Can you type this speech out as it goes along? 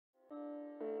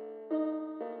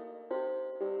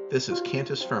This is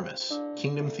Cantus Firmus,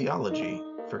 Kingdom Theology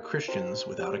for Christians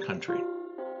without a country.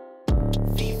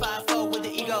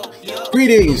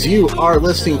 Greetings, you are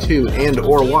listening to and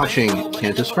or watching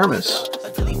Cantus Firmus.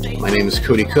 My name is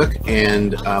Cody Cook,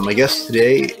 and my guest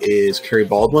today is Kerry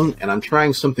Baldwin, and I'm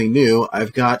trying something new.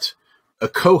 I've got a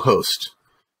co-host.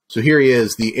 So here he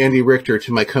is, the Andy Richter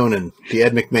to my Conan, the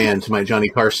Ed McMahon to my Johnny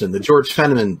Carson, the George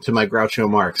Fenneman to my Groucho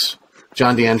Marx,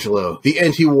 John Dangelo, the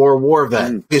anti-war war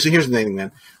vet. Okay, so here's the thing,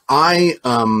 man. I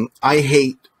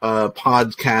hate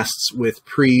podcasts with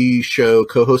pre-show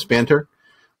co-host banter,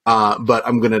 but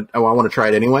I want to try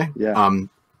it anyway. Yeah.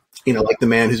 Like the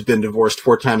man who's been divorced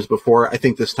 4 times before. I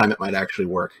think this time it might actually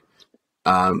work.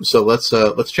 So let's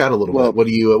chat a little bit. What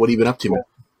have you been up to, man?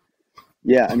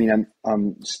 Yeah, I mean,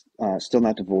 I'm still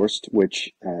not divorced,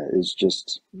 which is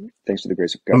just thanks to the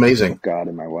grace of God, amazing, of God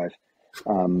and my wife.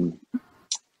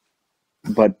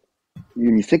 But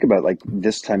when you think about like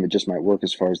this time, it just might work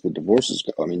as far as the divorces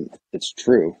go. I mean, it's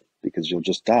true because you'll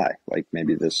just die. Like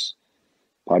maybe this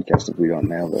podcast if we don't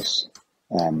nail this.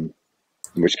 In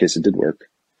which case, it did work.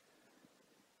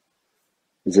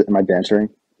 Am I bantering?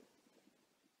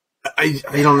 I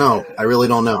don't know. I really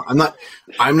don't know.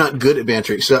 I'm not good at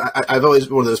bantering. So I've always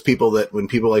been one of those people that when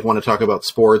people like want to talk about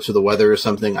sports or the weather or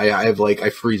something, I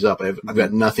freeze up. I've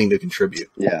got nothing to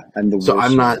contribute. Yeah, I'm the worst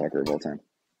talker of all time.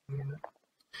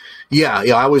 Yeah.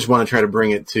 I always want to try to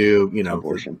bring it to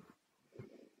abortion.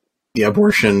 The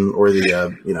abortion or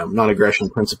the non-aggression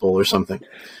principle or something.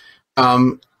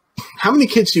 How many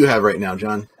kids do you have right now,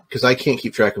 John? Because I can't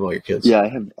keep track of all your kids. Yeah,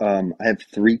 I have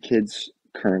 3 kids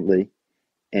currently.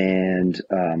 And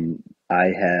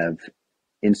I have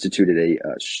instituted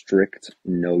a strict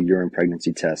no urine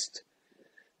pregnancy test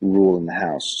rule in the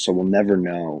house. So we'll never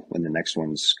know when the next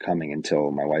one's coming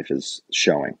until my wife is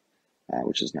showing,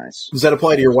 which is nice. Does that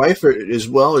apply to your wife as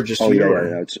well, or just you?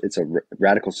 Yeah. It's a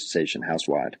radical cessation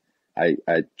house-wide. I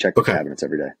check the cabinets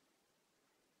every day.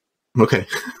 Okay.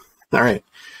 All right.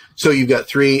 So you've got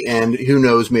 3, and who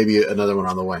knows, maybe another one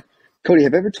on the way. Cody,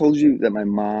 have I ever told you that my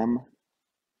mom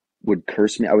would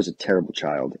curse me? I was a terrible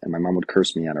child, and my mom would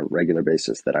curse me on a regular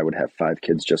basis that I would have 5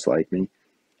 kids just like me.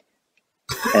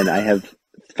 And I have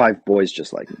 5 boys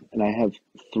just like me. And I have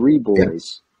 3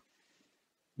 boys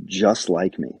just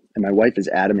like me. And my wife is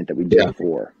adamant that we do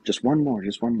 4. Just one more.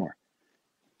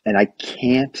 And I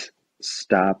can't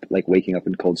stop like waking up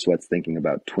in cold sweats thinking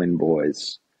about twin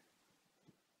boys.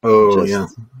 Oh,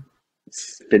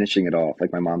 finishing it off.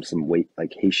 Like my mom's some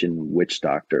Haitian witch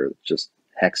doctor just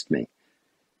hexed me.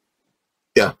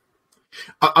 Yeah.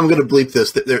 I'm going to bleep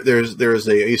this.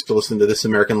 I used to listen to This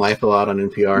American Life a lot on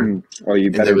NPR. Oh,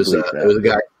 you better bleep that. There was a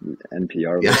guy.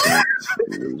 NPR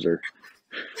loser.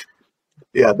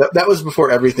 Yeah, that was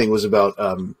before everything was about,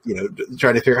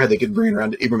 trying to figure out how they could bring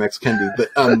around Ibram X. Kendi. But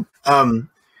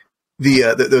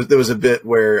there was a bit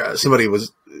where somebody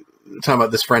was talking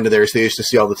about this friend of theirs they used to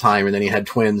see all the time, and then he had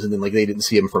twins, and then like they didn't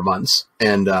see him for months.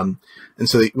 And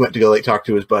so they went to go like talk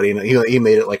to his buddy, and he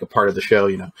made it like a part of the show,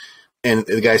 And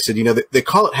the guy said, they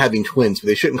call it having twins, but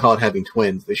they shouldn't call it having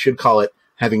twins. They should call it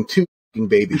having 2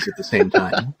 babies at the same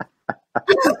time.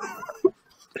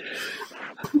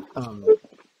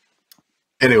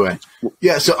 Anyway,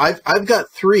 yeah. So I've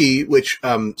got 3, which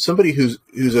somebody who's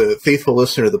a faithful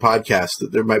listener to the podcast,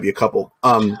 that there might be a couple,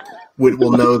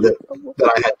 will know that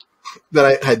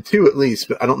I had 2 at least,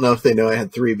 but I don't know if they know I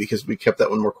had 3 because we kept that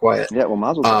one more quiet. Yeah, well,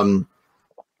 might as well.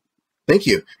 Thank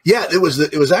you. Yeah, it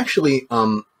was actually.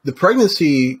 The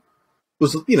pregnancy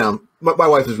was, my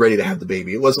wife was ready to have the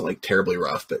baby. It wasn't like terribly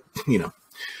rough, but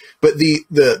but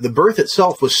the birth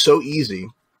itself was so easy,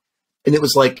 and it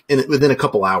was like within a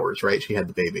couple hours, right? She had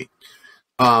the baby,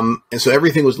 and so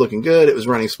everything was looking good. It was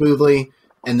running smoothly,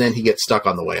 and then he gets stuck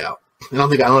on the way out. I don't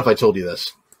know if I told you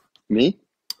this. Me?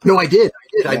 No, I did.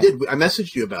 I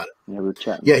messaged you about it. Yeah, we're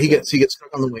chatting. Yeah, he gets stuck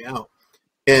on the way out,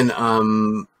 and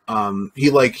he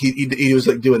was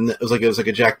like doing, it was like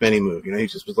a Jack Benny move, he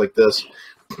just was like this,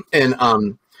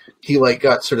 and he like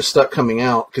got sort of stuck coming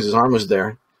out because his arm was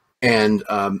there, and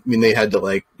they had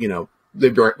to they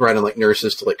brought in like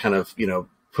nurses to like kind of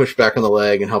push back on the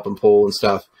leg and help him pull and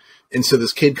stuff, and so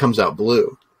this kid comes out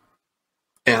blue,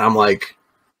 and I'm like,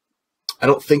 I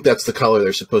don't think that's the color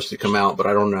they're supposed to come out, but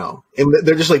I don't know, and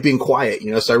they're just like being quiet,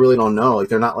 so I really don't know, like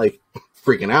they're not like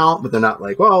freaking out, but they're not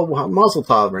like, well, mazel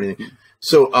tov or anything.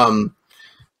 So, and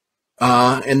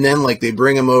then like they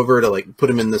bring him over to like put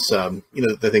him in this,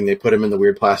 the thing, they put him in the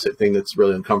weird plastic thing that's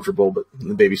really uncomfortable, but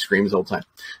the baby screams all the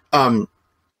time.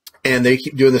 And they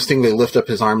keep doing this thing. They lift up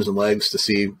his arms and legs to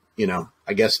see,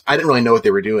 I guess, I didn't really know what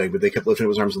they were doing, but they kept lifting up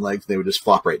his arms and legs and they would just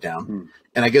flop right down.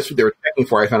 And I guess what they were checking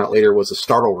for, I found out later, was a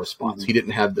startle response. He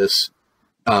didn't have this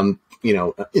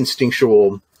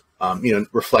instinctual,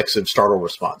 reflexive startle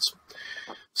response.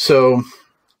 So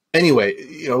anyway,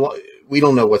 we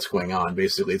don't know what's going on.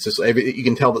 Basically, it's just you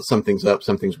can tell that something's up,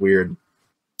 something's weird,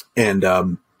 and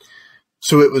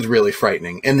so it was really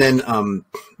frightening. And then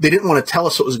they didn't want to tell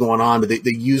us what was going on, but they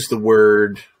used the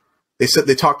word.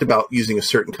 They talked about using a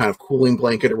certain kind of cooling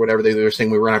blanket or whatever. They were saying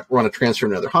we were on a transfer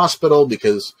to another hospital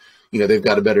because they've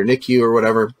got a better NICU or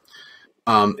whatever.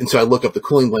 And so I look up the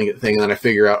cooling blanket thing, and then I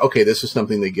figure out, okay, this is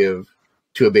something they give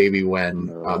to a baby when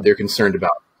they're concerned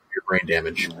about your brain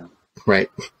damage,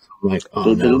 right? I'm like,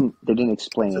 oh, they didn't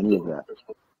explain any of that.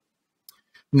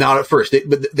 Not at first,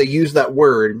 but they used that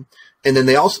word, and then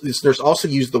this nurse also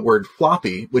used the word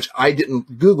floppy, which I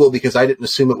didn't Google because I didn't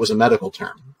assume it was a medical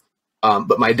term.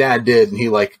 But my dad did, and he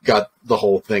got the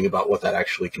whole thing about what that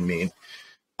actually can mean.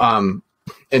 And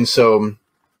so,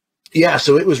 yeah,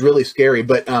 so it was really scary.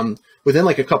 But within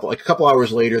a couple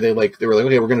hours later, they were like,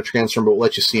 okay, we're going to transfer him, but we'll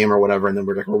let you see him or whatever. And then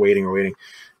we're waiting,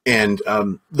 and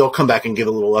they'll come back and give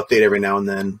a little update every now and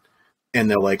then. And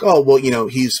they're like, oh, well,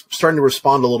 he's starting to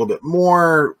respond a little bit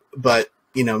more, but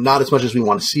not as much as we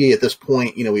want to see at this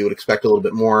point. We would expect a little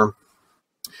bit more.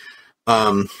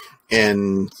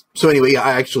 And so anyway,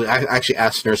 I actually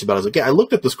asked the nurse about it. I was like, yeah, I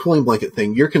looked up this cooling blanket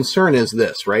thing. Your concern is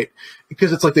this, right?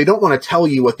 Because it's like they don't want to tell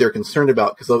you what they're concerned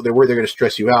about because they're worried they're going to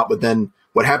stress you out. But then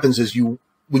what happens is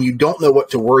when you don't know what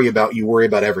to worry about, you worry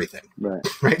about everything. Right.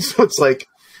 Right. So it's like,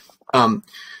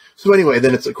 so anyway,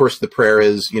 then it's, of course, the prayer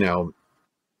is,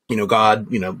 God,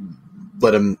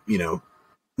 let him,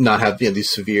 not have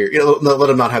these severe, let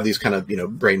him not have these kind of,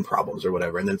 brain problems or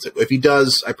whatever. And then it's like, if he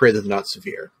does, I pray that they're not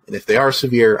severe. And if they are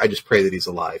severe, I just pray that he's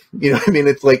alive. You know what I mean?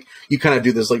 It's like you kind of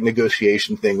do this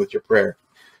negotiation thing with your prayer.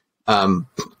 But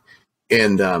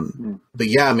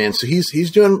yeah, man, so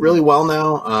he's doing really well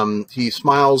now. He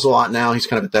smiles a lot now. He's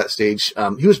kind of at that stage.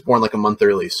 He was born a month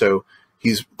early. So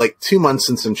he's 2 months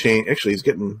and some change. Actually, he's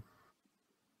getting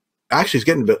a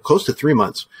bit close to 3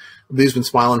 months. But he's been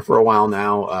smiling for a while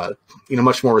now,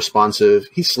 much more responsive.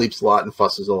 He sleeps a lot and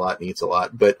fusses a lot and eats a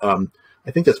lot, but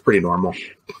I think that's pretty normal.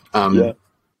 Yeah.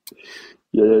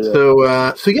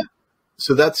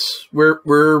 So that's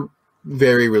we're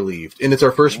very relieved, and it's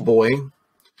our first boy.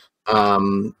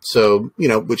 So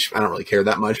which I don't really care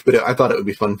that much, but I thought it would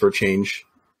be fun for a change.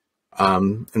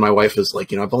 And my wife is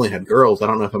like, I've only had girls. I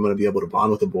don't know if I'm going to be able to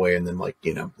bond with a boy. And then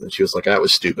and she was like, that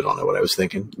was stupid. I don't know what I was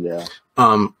thinking. Yeah.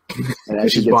 And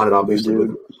as she's bonded, obviously.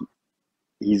 Dude,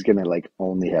 he's going to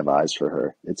only have eyes for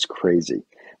her. It's crazy.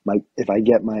 If I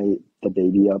get the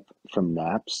baby up from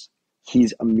naps,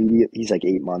 he's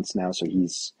 8 months now. So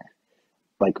he's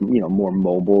more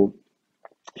mobile.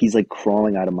 He's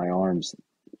crawling out of my arms,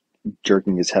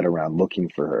 jerking his head around, looking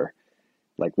for her.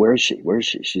 Where is she?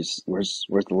 Where's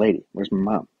the lady? Where's my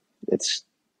mom? It's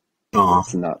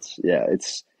nuts. Yeah.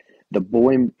 It's the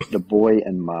boy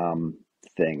and mom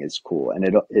thing is cool. And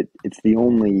it's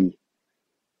the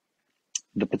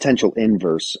potential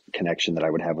inverse connection that I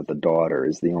would have with the daughter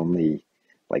is the only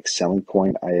selling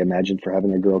point I imagine for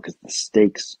having a girl. Cause the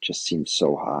stakes just seem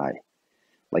so high.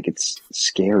 It's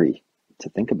scary to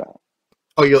think about.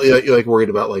 Oh, you're worried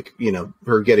about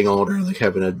her getting older,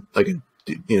 having a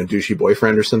douchey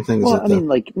boyfriend or something? Well,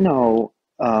 no.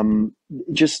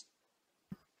 Just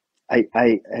I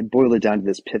boil it down to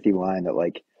this pithy line that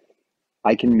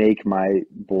I can make my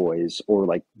boys or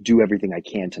do everything I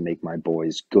can to make my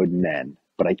boys good men,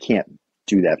 but I can't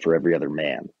do that for every other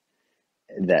man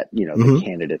that, the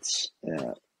candidates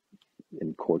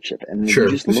in courtship. And sure,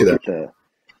 you just look at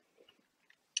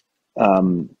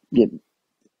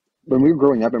when we were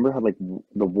growing up, remember how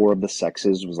the War of the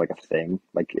Sexes was a thing?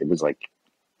 It was I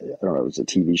don't know, it was a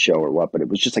TV show or what, but it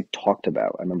was just talked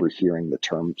about. I remember hearing the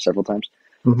term several times.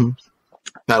 Mm-hmm.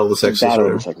 Battle of the Sexes. Battle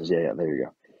of the Sexes. Yeah, there you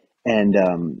go. And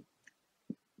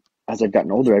as I've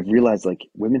gotten older, I've realized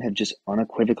women have just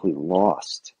unequivocally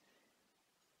lost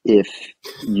if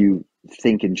you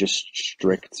think in just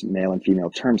strict male and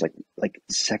female terms. Like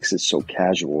sex is so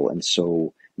casual and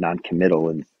so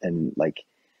non-committal, and I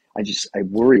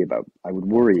would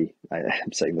worry.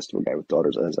 I'm saying this to a guy with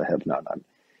daughters, as I have none.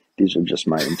 These are just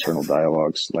my internal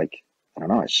dialogues. I don't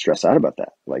know. I stress out about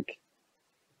that. I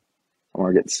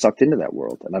want to get sucked into that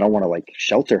world, and I don't want to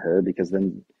shelter her because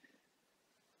then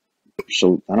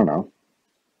she'll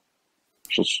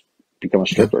become a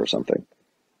stripper or something.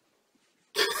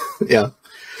 Yeah.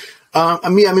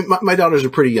 My daughters are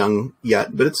pretty young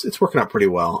yet, but it's working out pretty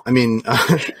well.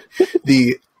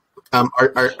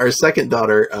 Our second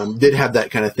daughter did have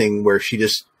that kind of thing where she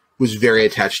just was very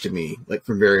attached to me,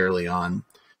 from very early on.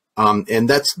 And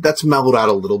that's mellowed out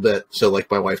a little bit. So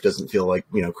my wife doesn't feel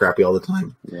crappy all the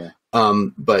time. Yeah.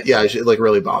 But yeah, it like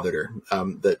really bothered her,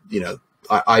 that,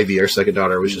 Ivy, our second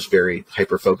daughter, was just very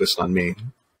hyper focused on me.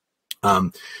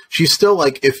 She's still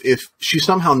like, if she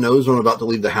somehow knows when I'm about to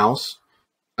leave the house,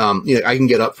 I can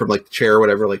get up from like the chair or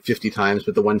whatever, like 50 times,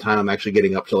 but the one time I'm actually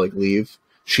getting up to like leave,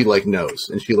 she like knows,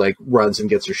 and she like runs and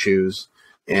gets her shoes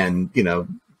and,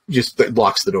 just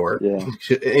locks the door. Yeah.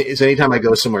 So anytime I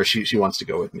go somewhere, she wants to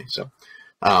go with me. So,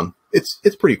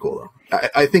 it's pretty cool though.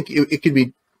 I think it could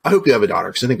be, I hope you have a daughter,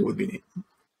 because I think it would be neat.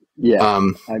 Yeah.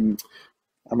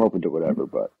 I'm open to whatever,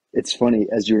 but it's funny,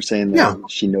 as you were saying that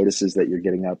she notices that you're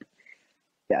getting up.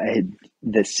 Yeah,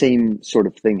 the same sort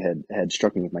of thing had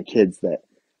struck me with my kids, that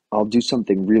I'll do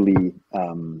something really,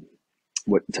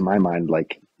 what to my mind,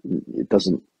 like it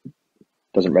doesn't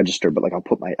register, but like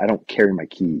I don't carry my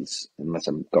keys unless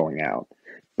I'm going out,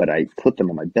 but I put them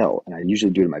on my belt, and I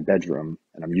usually do it in my bedroom,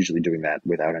 and I'm usually doing that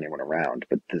without anyone around,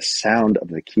 but the sound of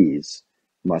the keys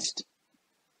must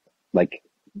like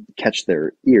catch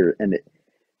their ear. And it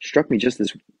struck me just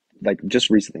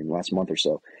recently in the last month or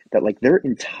so, that like their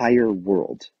entire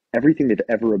world, everything they've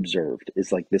ever observed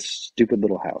is like this stupid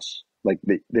little house. Like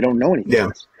they don't know anything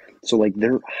else. So like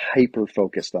they're hyper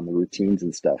focused on the routines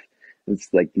and stuff. It's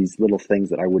like these little things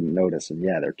that I wouldn't notice. And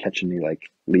yeah, they're catching me like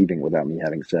leaving without me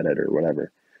having said it or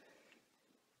whatever.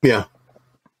 Yeah.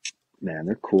 Man,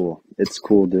 they're cool. It's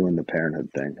cool doing the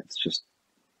parenthood thing. It's just,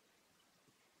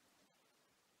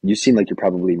 you seem like you're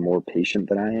probably more patient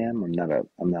than I am. I'm not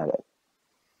a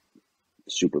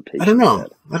super patient. I don't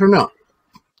know.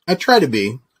 I try to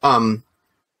be. I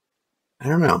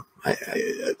don't know.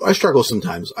 I struggle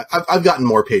sometimes. I've gotten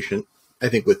more patient, I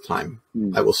think, with time.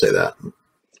 I will say that.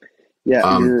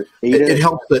 Yeah, your Ada, it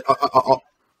helps that.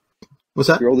 What's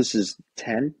that? Your oldest is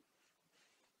 10.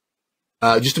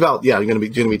 Just about. Yeah, you're gonna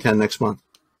be 10 next month.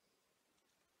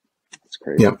 That's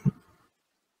crazy. Yep.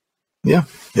 Yeah,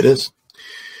 it is.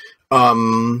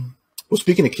 Well,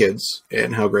 speaking of kids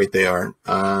and how great they are,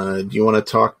 do you want to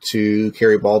talk to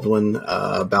Kerry Baldwin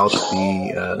about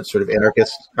the sort of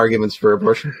anarchist arguments for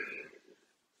abortion?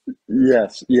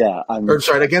 Yes. Yeah.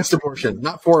 Against abortion,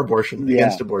 not for abortion,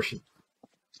 against abortion.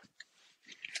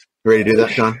 You ready to do that,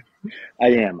 Sean? I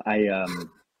am. I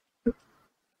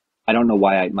don't know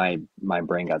why my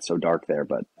brain got so dark there,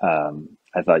 but I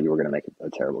thought you were going to make a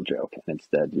terrible joke, and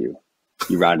instead you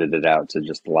rounded it out to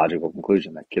just the logical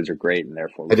conclusion that kids are great, and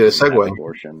therefore I did a segue.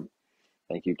 Abortion.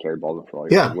 Thank you, Kerry Baldwin, for all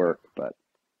your good work. But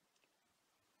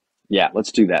yeah,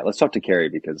 let's do that. Let's talk to Kerry,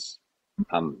 because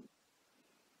I'm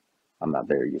not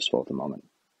very useful at the moment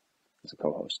as a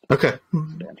co-host. Okay.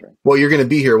 Well, you're going to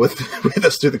be here with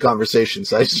us through the conversation,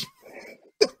 so I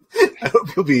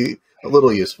hope you'll be a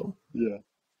little useful. Yeah.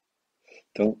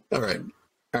 All right,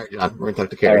 John. We're going to talk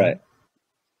to Kerry.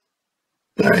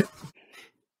 All right.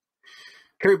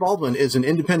 Kerry Baldwin is an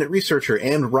independent researcher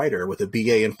and writer with a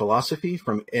BA in philosophy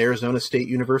from Arizona State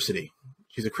University.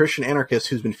 She's a Christian anarchist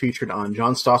who's been featured on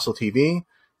John Stossel TV,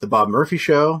 The Bob Murphy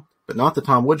Show, but not The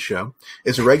Tom Woods Show,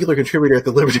 is a regular contributor at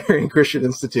the Libertarian Christian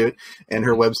Institute, and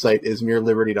her website is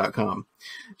mereliberty.com.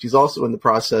 She's also in the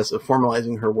process of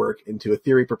formalizing her work into a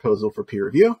theory proposal for peer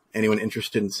review. Anyone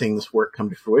interested in seeing this work come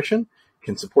to fruition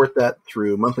can support that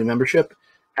through monthly membership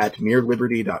at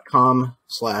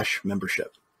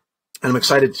mereliberty.com/membership. And I'm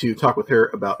excited to talk with her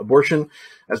about abortion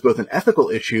as both an ethical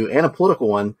issue and a political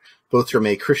one, both from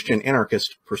a Christian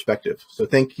anarchist perspective. So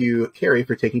thank you, Kerry,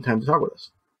 for taking time to talk with us.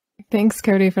 Thanks,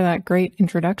 Cody, for that great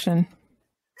introduction.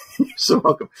 You're so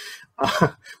welcome.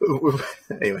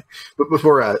 Anyway, but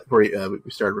before we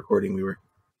started recording,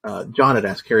 John had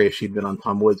asked Kerry if she'd been on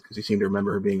Tom Woods, because he seemed to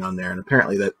remember her being on there, and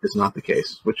apparently that is not the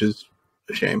case, which is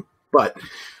a shame. But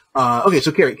okay,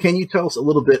 so Kerry, can you tell us a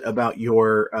little bit about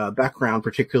your background,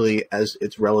 particularly as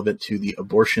it's relevant to the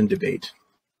abortion debate?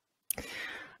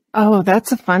 Oh,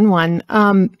 that's a fun one.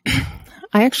 I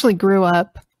actually grew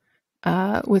up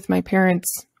with my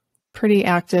parents pretty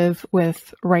active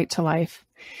with Right to Life.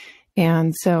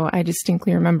 And so I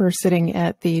distinctly remember sitting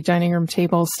at the dining room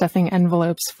table stuffing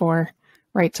envelopes for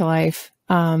Right to Life.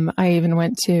 I even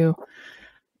went to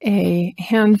a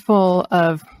handful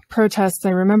of protests. I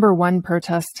remember one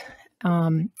protest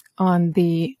on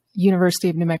the University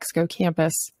of New Mexico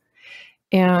campus,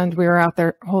 and we were out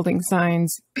there holding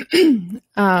signs. And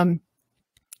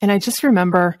I just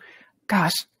remember,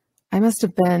 gosh, I must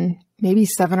have been maybe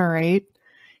 7 or 8.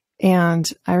 And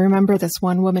I remember this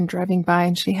one woman driving by,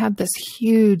 and she had this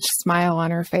huge smile on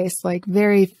her face, like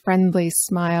very friendly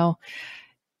smile.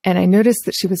 And I noticed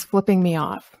that she was flipping me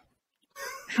off.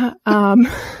 And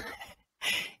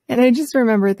I just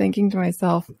remember thinking to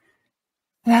myself,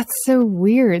 that's so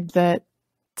weird that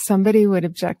somebody would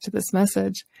object to this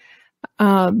message.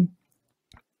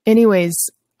 Anyways,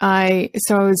 I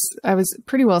was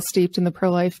pretty well steeped in the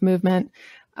pro-life movement.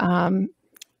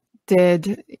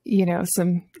 Did,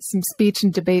 some speech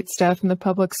and debate stuff in the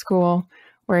public school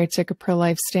where I took a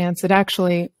pro-life stance. It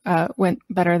actually went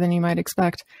better than you might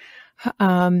expect.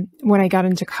 When I got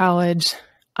into college,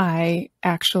 I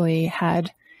actually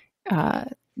had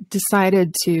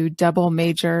decided to double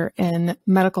major in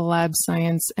medical lab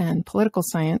science and political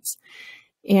science.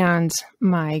 And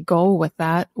my goal with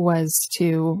that was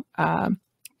to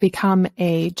become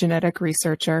a genetic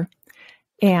researcher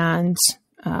and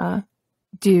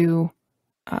do,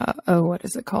 what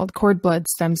is it called? Cord blood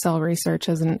stem cell research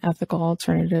as an ethical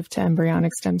alternative to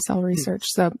embryonic stem cell research.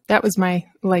 So that was my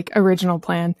original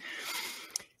plan.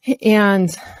 And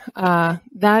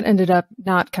that ended up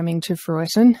not coming to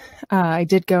fruition. I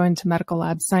did go into medical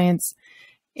lab science,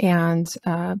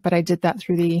 but I did that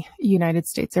through the United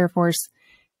States Air Force.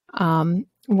 When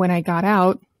I got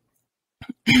out,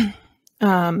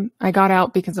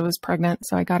 because I was pregnant.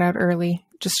 So I got out early,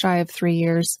 just shy of 3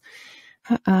 years.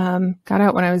 Got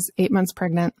out when I was 8 months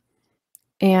pregnant.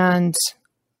 And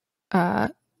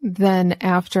then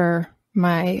after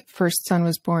my first son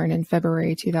was born in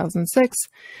February 2006,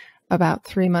 about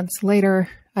 3 months later,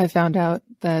 I found out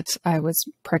that I was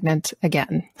pregnant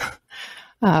again.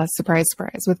 Surprise,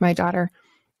 surprise, with my daughter.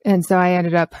 And so I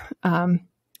ended up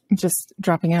just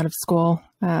dropping out of school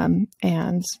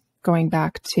and going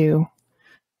back to,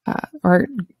 or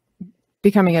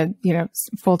becoming a,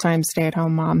 full-time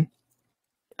stay-at-home mom.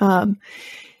 It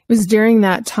was during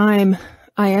that time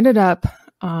I ended up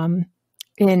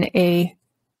in a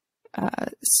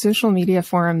social media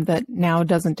forum that now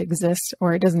doesn't exist,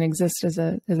 or it doesn't exist as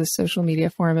a social media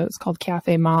forum. It was called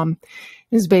Cafe Mom.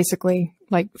 It was basically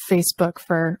like Facebook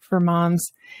for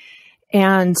moms.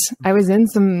 And I was in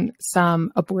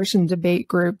some abortion debate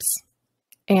groups,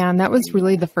 and that was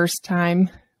really the first time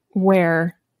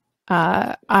where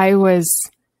I was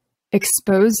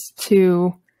exposed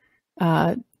to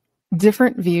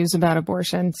different views about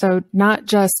abortion. So not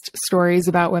just stories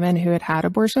about women who had had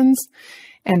abortions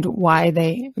and why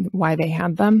they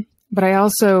had them, but I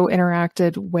also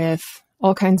interacted with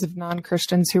all kinds of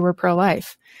non-Christians who were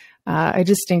pro-life. I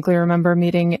distinctly remember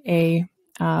meeting a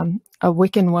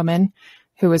Wiccan woman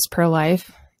who was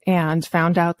pro-life, and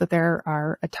found out that there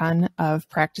are a ton of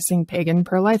practicing pagan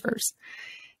pro-lifers.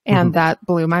 And that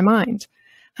blew my mind.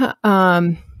 But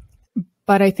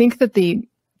I think that the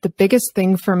biggest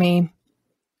thing for me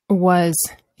was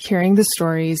hearing the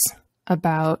stories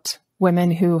about women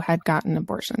who had gotten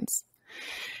abortions.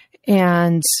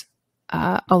 And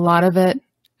a lot of it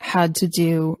had to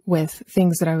do with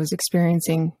things that I was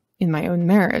experiencing in my own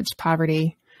marriage,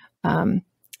 poverty,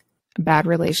 bad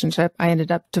relationship. I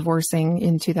ended up divorcing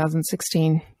in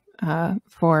 2016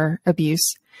 for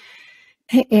abuse.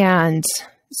 And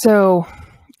so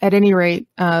at any rate,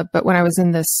 but when I was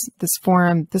in this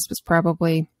forum, this was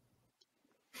probably,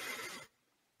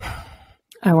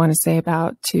 I want to say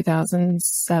about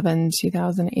 2007,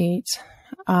 2008.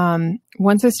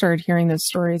 Once I started hearing those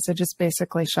stories, I just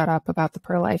basically shut up about the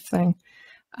pro-life thing.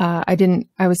 I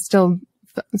was still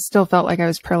felt like I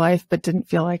was pro-life, but didn't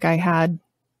feel like I had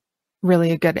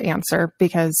really a good answer,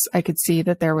 because I could see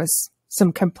that there was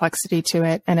some complexity to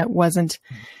it, and it wasn't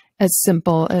as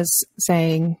simple as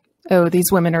saying, oh,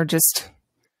 these women are just,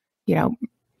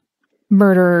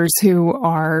 murderers who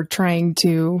are trying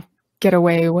to get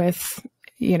away with,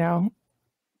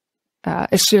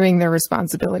 eschewing their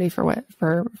responsibility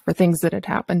for things that had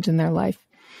happened in their life.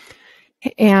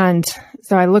 And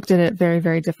so I looked at it very,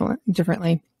 very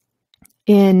differently.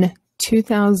 In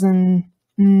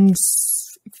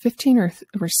 2015 or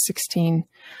 16,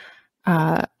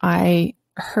 I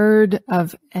heard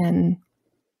of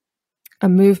a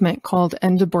movement called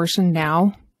End Abortion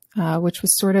Now, which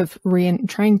was sort of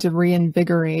trying to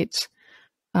reinvigorate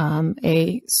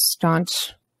a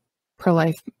staunch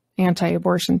pro-life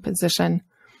anti-abortion position.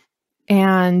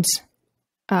 And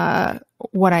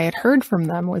what I had heard from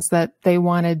them was that they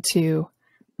wanted to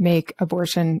make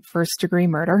abortion first-degree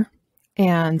murder.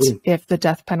 And if the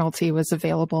death penalty was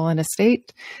available in a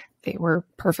state, they were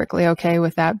perfectly okay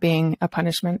with that being a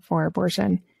punishment for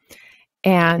abortion.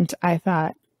 And I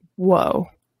thought, whoa,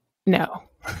 no,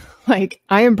 I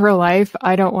am pro-life.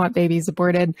 I don't want babies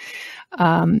aborted.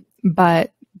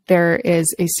 But there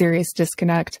is a serious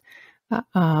disconnect.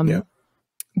 I'm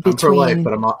pro-life,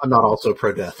 but I'm not also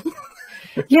pro-death.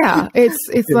 Yeah,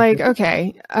 it's like,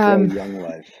 okay. Young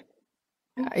life.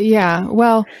 Yeah,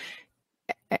 well,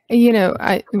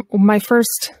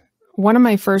 one of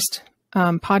my first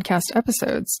podcast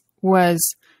episodes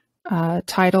was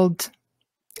titled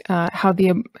how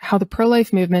the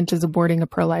pro-life movement is aborting a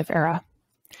pro-life era.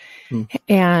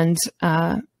 And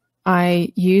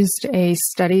I used a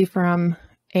study from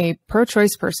a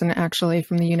pro-choice person, actually,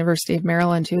 from the University of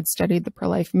Maryland, who had studied the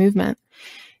pro-life movement,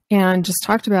 and just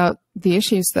talked about the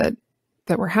issues that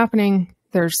were happening.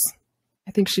 There's,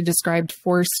 I think she described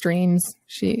 4 streams,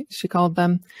 she called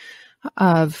them,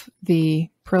 of the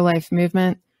pro-life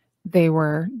movement. They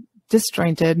were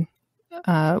disjointed,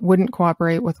 wouldn't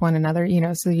cooperate with one another. You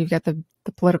know, so you've got the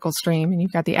political stream, and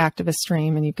you've got the activist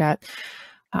stream, and you've got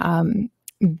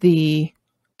the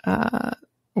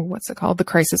what's it called? The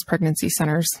crisis pregnancy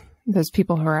centers, those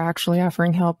people who are actually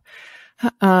offering help.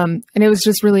 And it was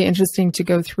just really interesting to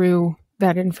go through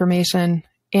that information.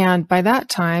 And by that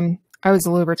time, I was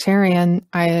a libertarian.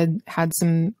 I had had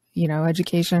some, you know,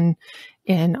 education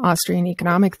in Austrian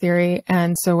economic theory.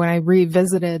 And so when I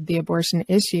revisited the abortion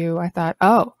issue, I thought,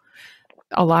 oh,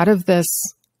 a lot of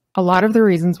the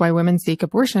reasons why women seek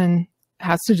abortion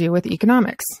has to do with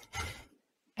economics.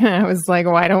 And I was like,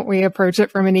 why don't we approach it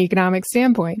from an economic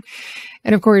standpoint?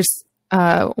 And of course,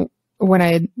 when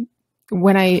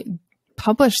I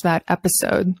published that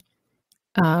episode,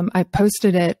 I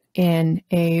posted it in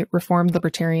a Reformed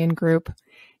Libertarian group,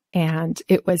 and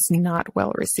it was not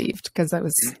well received because I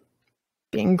was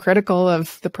being critical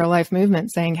of the pro-life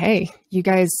movement, saying, hey, you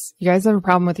guys have a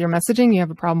problem with your messaging. You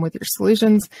have a problem with your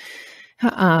solutions.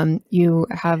 You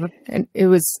have, and it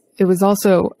was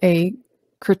also a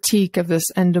critique of this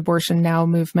End Abortion Now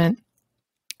movement,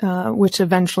 which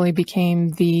eventually became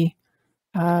the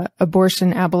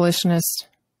abortion abolitionist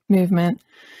movement.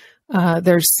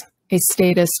 There's a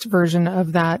statist version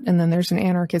of that, and then there's an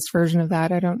anarchist version of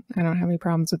that. I don't have any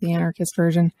problems with the anarchist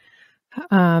version.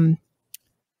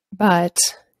 But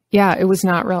yeah, it was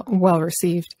not well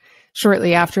received.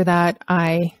 Shortly after that,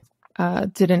 I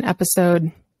did an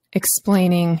episode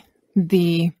explaining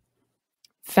the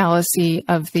fallacy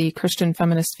of the Christian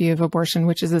feminist view of abortion,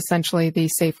 which is essentially the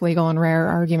safe, legal, and rare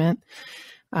argument.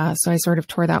 So I sort of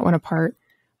tore that one apart.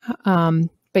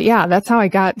 But yeah, that's how I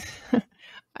got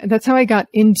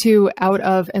into, out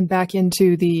of, and back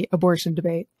into the abortion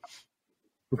debate.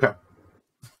 Okay.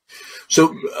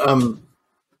 So,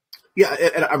 yeah,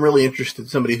 and I'm really interested.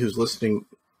 Somebody who's listening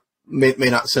may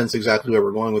not sense exactly where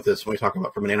we're going with this when we talk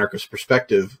about from an anarchist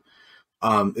perspective.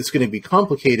 It's going to be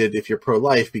complicated if you're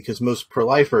pro-life, because most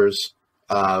pro-lifers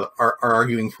are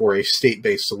arguing for a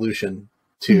state-based solution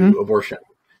to abortion.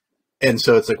 And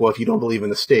so it's like, well, if you don't believe in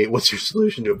the state, what's your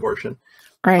solution to abortion?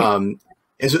 Right.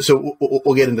 And so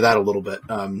we'll get into that a little bit.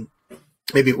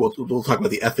 Maybe we'll talk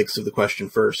about the ethics of the question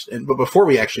first. But before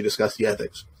we actually discuss the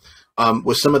ethics,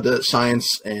 with some of the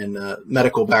science and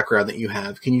medical background that you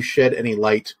have, can you shed any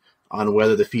light on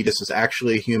whether the fetus is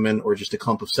actually a human or just a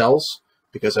clump of cells?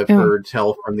 Because I've heard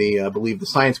tell from the Believe the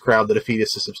Science crowd that a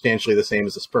fetus is substantially the same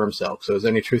as a sperm cell. So is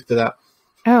there any truth to that?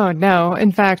 Oh, no.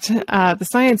 In fact, the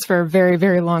science for a very,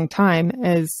 very long time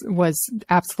was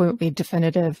absolutely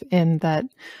definitive in that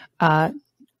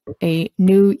a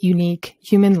new, unique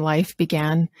human life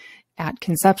began at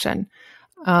conception.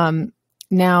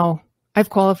 Now, I've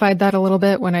qualified that a little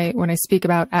bit when I speak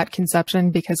about at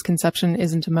conception, because conception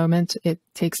isn't a moment. It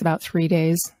takes about 3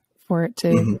 days for it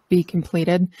to be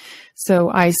completed. So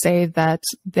I say that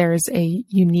there's a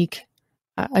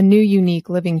new unique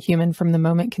living human from the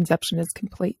moment conception is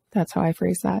complete. That's how I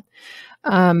phrase that.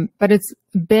 But it's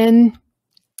been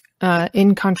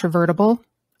incontrovertible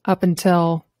up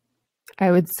until,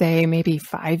 I would say, maybe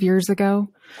 5 years ago,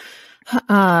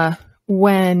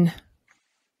 when,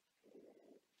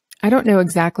 I don't know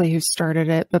exactly who started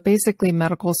it, but basically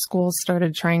medical schools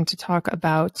started trying to talk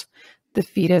about the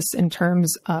fetus in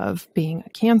terms of being a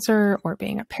cancer or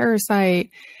being a parasite.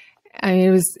 I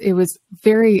mean, it was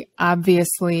very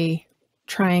obviously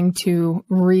trying to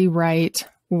rewrite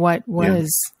what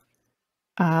was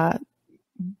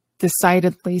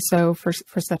decidedly so for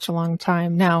such a long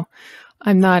time. Now,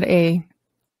 I'm not the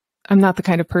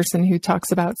kind of person who talks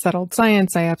about settled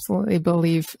science. I absolutely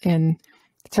believe in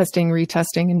testing,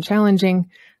 retesting, and challenging.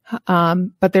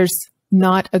 But there's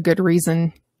not a good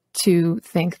reason to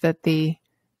think that the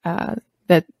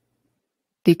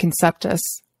conceptus,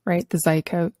 right, the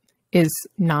zygote, is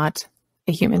not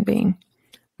a human being.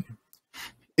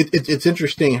 It's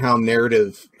interesting how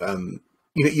narrative,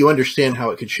 you understand how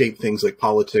it could shape things like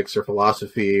politics or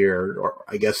philosophy or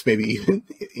I guess maybe even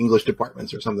English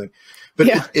departments or something.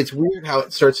 But it's weird how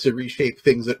it starts to reshape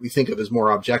things that we think of as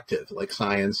more objective, like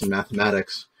science and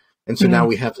mathematics. And so now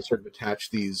we have to sort of attach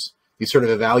these sort of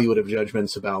evaluative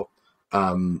judgments about,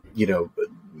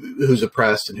 who's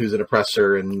oppressed and who's an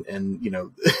oppressor, and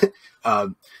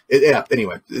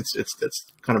anyway, it's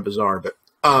kind of bizarre, but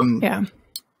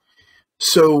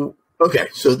so Okay,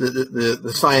 so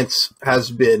the science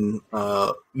has been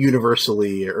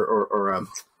universally or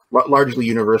largely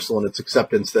universal in its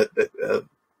acceptance that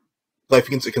life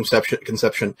begins at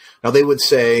conception. Now, they would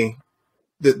say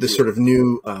that this sort of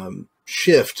new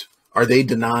shift. Are they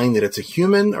denying that it's a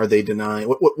human? Are they denying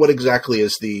what exactly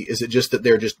is it just that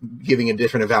they're just giving a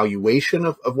different evaluation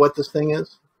of what this thing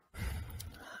is?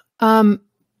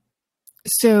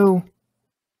 So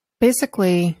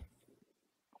basically,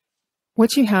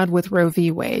 what you had with Roe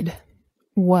v. Wade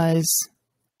was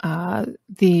I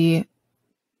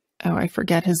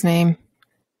forget his name,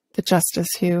 the justice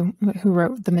who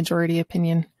wrote the majority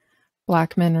opinion,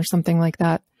 Blackman or something like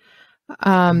that.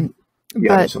 But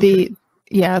the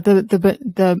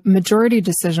majority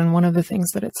decision, one of the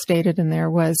things that it stated in there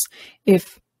was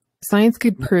if science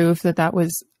could prove that that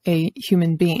was a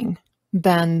human being,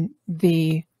 then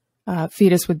the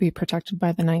fetus would be protected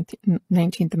by the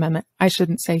 19th Amendment. I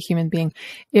shouldn't say human being.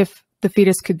 If the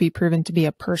fetus could be proven to be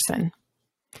a person,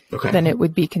 then it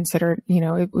would be considered,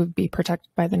 it would be protected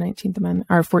by the 19th Amendment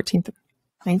or 14th,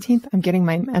 19th. I'm getting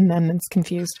my amendments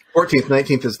confused. 14th,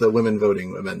 19th is the women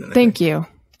voting amendment. Thank you.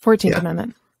 14th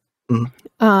Amendment. Mm-hmm.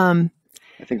 I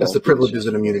think that's the privileges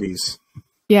and immunities.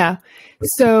 Yeah.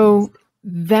 So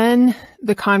then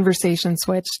the conversation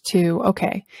switched to,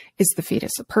 okay, is the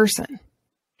fetus a person?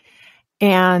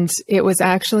 And it was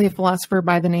actually a philosopher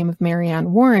by the name of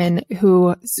Marianne Warren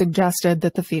who suggested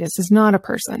that the fetus is not a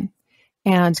person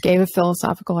and gave a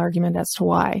philosophical argument as to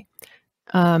why.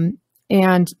 And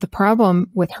the problem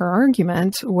with her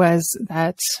argument was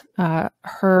that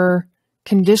her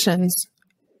conditions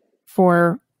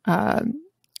for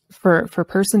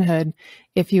personhood,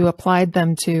 if you applied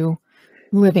them to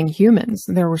living humans,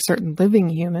 there were certain living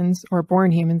humans, or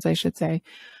born humans, I should say,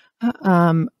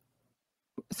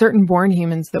 certain born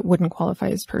humans that wouldn't qualify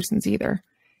as persons either.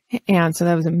 And so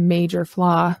that was a major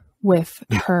flaw with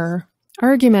her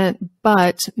argument,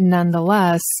 but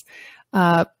nonetheless,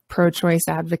 pro-choice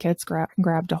advocates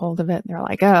grabbed a hold of it. They're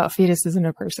like, oh, fetus isn't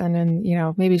a person. And,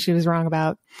 maybe she was wrong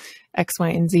about X, Y,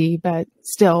 and Z, but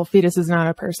still fetus is not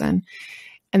a person.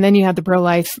 And then you had the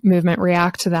pro-life movement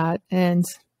react to that and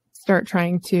start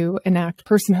trying to enact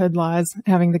personhood laws,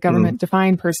 having the government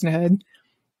define personhood.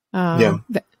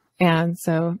 And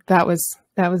so that was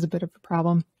a bit of a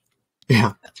problem.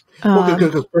 Yeah.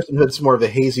 Because personhood's more of a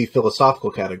hazy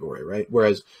philosophical category, right?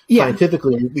 Whereas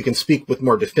scientifically, we can speak with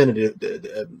more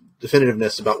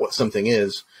definitiveness about what something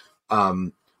is.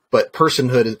 But person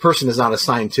is not a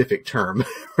scientific term,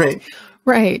 right?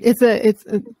 Right. It's a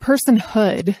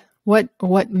personhood.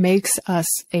 What makes us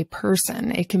a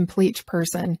person, a complete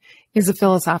person, is a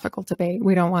philosophical debate.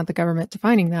 We don't want the government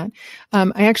defining that.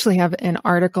 I actually have an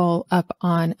article up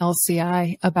on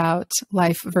LCI about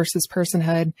life versus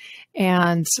personhood.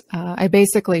 And I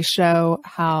basically show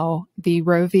how the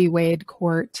Roe v. Wade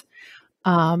court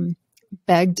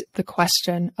begged the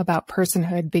question about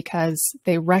personhood because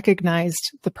they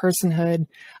recognized the personhood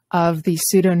of the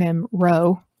pseudonym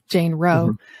Roe, Jane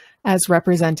Roe, as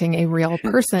representing a real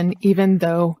person, even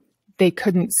though they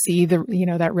couldn't see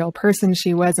that real person.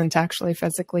 She wasn't actually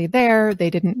physically there.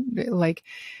 They didn't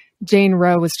Jane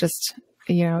Roe was just,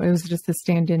 it was just a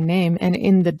stand-in name. And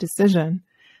in the decision,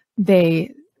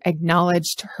 they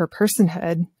acknowledged her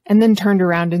personhood and then turned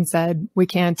around and said, we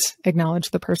can't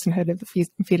acknowledge the personhood of the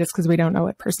fetus because we don't know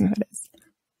what personhood is.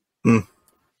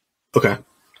 Okay.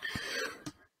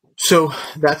 So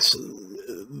that's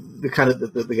the kind of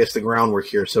I guess the groundwork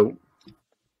here. So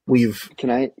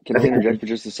can I interject for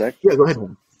just a sec? Yeah, go ahead.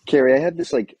 Kerry, I have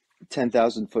this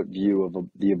 10,000 foot view of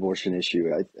the abortion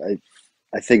issue.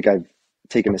 I think I've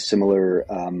taken a similar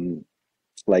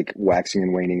waxing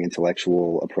and waning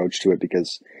intellectual approach to it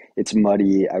because it's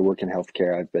muddy. I work in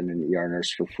healthcare. I've been an ER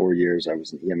nurse for 4 years. I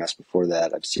was an EMS before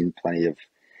that. I've seen plenty of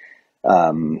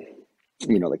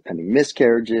pending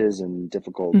miscarriages and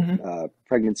difficult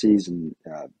pregnancies and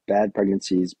bad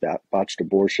pregnancies, botched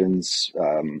abortions.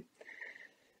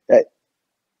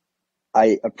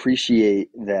 I appreciate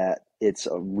that it's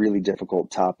a really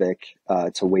difficult topic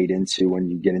to wade into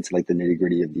when you get into the nitty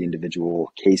gritty of the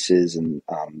individual cases, and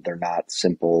they're not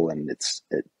simple, and there's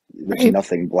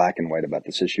nothing black and white about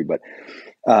this issue. But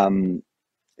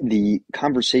the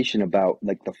conversation about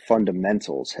the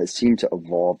fundamentals has seemed to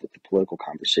evolve with the political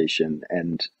conversation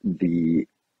and the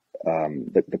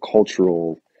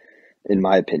cultural. In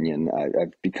my opinion,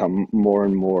 I've become more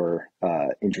and more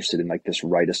interested in this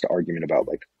rightist argument about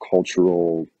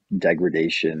cultural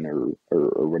degradation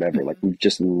or whatever. We've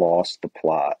just lost the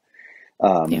plot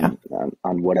on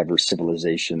whatever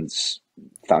civilization's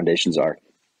foundations are.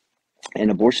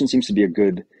 And abortion seems to be a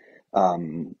good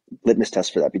litmus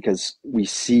test for that because we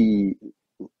see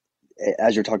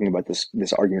as you're talking about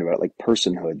this argument about like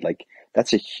personhood, like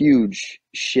that's a huge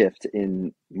shift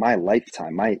in my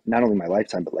lifetime. Not only my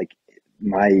lifetime, but like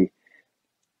my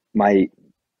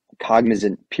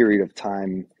cognizant period of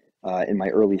time in my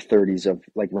early 30s of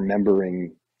like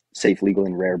remembering safe, legal,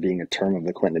 and rare being a term of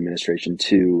the Clinton administration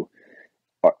to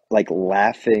like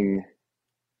laughing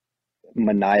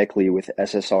maniacally with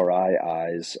SSRI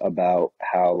eyes about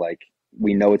how like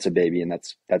we know it's a baby and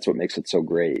that's what makes it so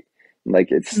great. Like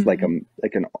it's like a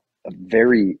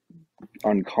very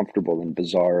uncomfortable and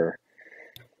bizarre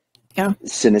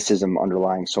cynicism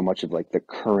underlying so much of like the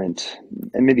current,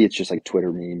 and maybe it's just like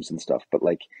Twitter memes and stuff, but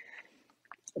like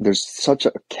there's such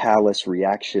a callous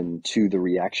reaction to the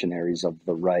reactionaries of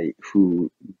the right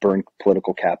who burn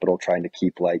political capital trying to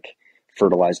keep like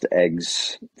fertilized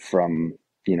eggs from,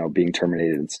 you know, being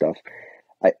terminated and stuff.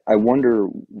 I wonder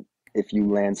if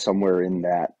you land somewhere in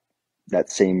that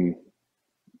same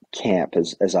camp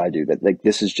as I do, that like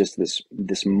this is just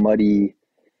this muddy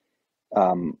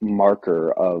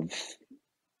marker of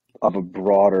a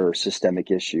broader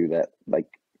systemic issue that like,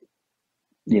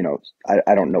 you know,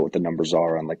 I don't know what the numbers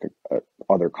are on like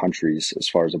other countries as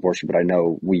far as abortion, but I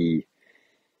know we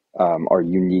are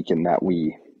unique in that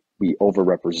we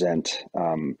overrepresent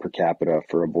per capita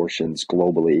for abortions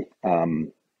globally,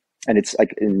 and it's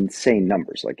like insane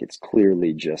numbers. Like it's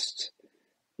clearly just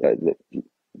the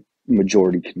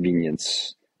majority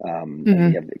convenience. And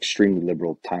we have extremely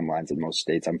liberal timelines in most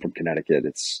states. I'm from Connecticut.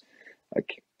 It's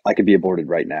like I could be aborted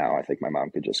right now. I think my mom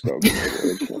could just go get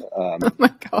aborted. Oh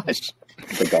my gosh.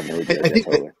 The governor would be like, I think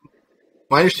totally.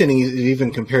 my understanding is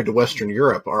even compared to Western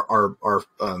Europe, our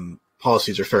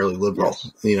policies are fairly liberal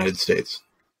in the United States.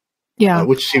 Yeah,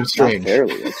 which seems strange. Not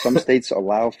fairly. Like some states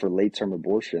allow for late-term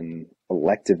abortion,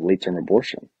 elective late-term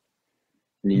abortion.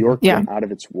 New York went out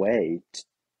of its way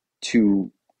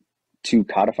to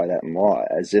codify that in law,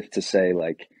 as if to say,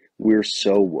 like, we're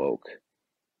so woke,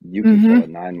 you can kill a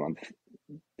 9-month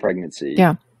pregnancy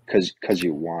because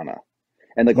you wanna.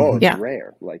 And like, oh, it's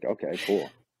rare. Like, okay, cool.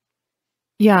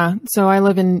 Yeah. So I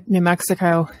live in New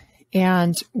Mexico,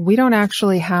 and we don't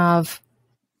have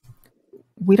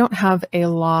a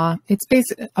law.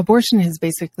 Abortion has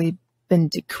basically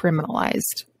been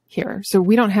decriminalized here. So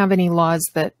we don't have any laws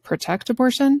that protect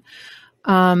abortion.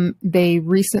 They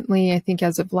recently, I think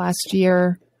as of last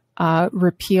year,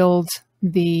 repealed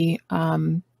the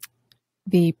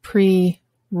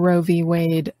pre-Roe v.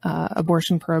 Wade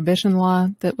abortion prohibition law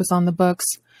that was on the books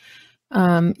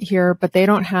here, but we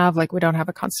don't have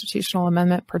a constitutional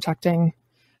amendment protecting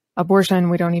abortion.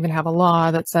 We don't even have a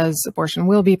law that says abortion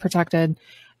will be protected.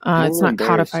 It's not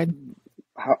codified.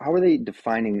 How are they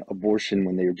defining abortion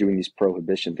when they are doing these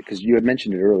prohibitions? Because you had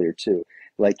mentioned it earlier too.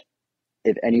 Like,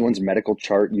 if anyone's medical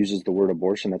chart uses the word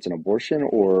abortion, that's an abortion,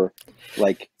 or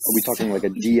like, are we talking like a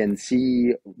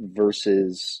DNC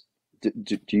versus?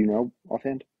 Do you know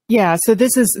offhand? Yeah. So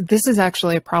this is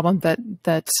actually a problem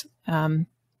that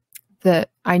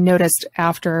I noticed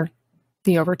after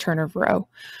the overturn of Roe.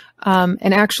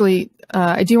 And actually,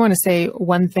 I do want to say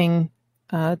one thing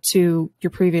to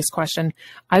your previous question.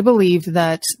 I believe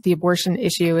that the abortion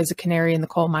issue is a canary in the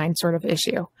coal mine sort of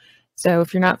issue. So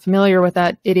if you're not familiar with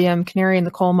that idiom, canary in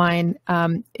the coal mine,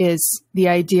 is the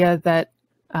idea that,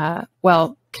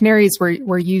 canaries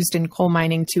were used in coal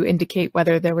mining to indicate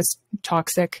whether there was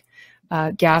toxic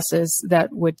gases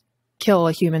that would kill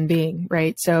a human being,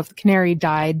 right? So if the canary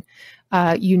died,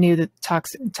 you knew that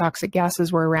toxic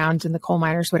gases were around and the coal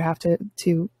miners would have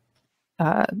to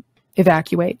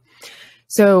evacuate.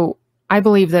 So I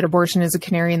believe that abortion is a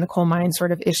canary in the coal mine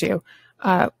sort of issue.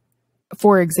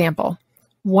 For example,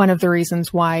 one of the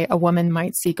reasons why a woman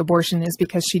might seek abortion is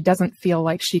because she doesn't feel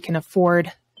like she can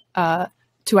afford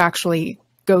to actually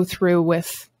go through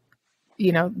with,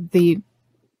 you know, the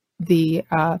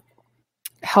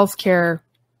healthcare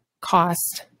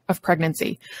cost of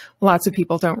pregnancy. Lots of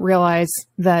people don't realize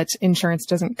that insurance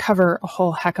doesn't cover a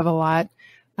whole heck of a lot.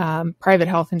 Private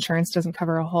health insurance doesn't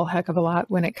cover a whole heck of a lot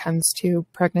when it comes to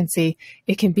pregnancy.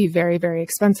 It can be very, very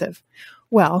expensive.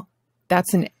 Well,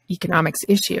 that's an economics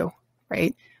issue,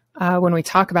 right? When we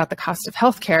talk about the cost of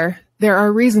healthcare, there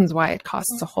are reasons why it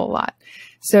costs a whole lot.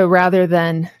 So rather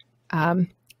than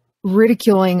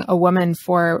ridiculing a woman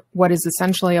for what is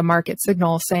essentially a market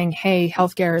signal saying, hey,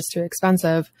 healthcare is too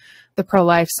expensive, the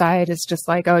pro-life side is just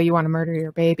like, oh, you want to murder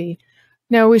your baby.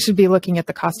 No, we should be looking at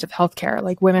the cost of healthcare.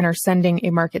 Like, women are sending a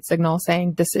market signal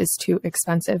saying this is too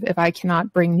expensive. If I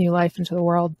cannot bring new life into the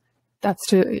world, it's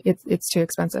too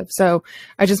expensive. So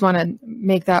I just want to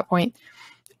make that point.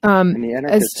 And the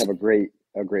anarchists have a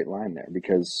great line there,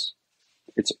 because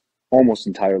it's almost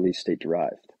entirely state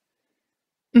derived.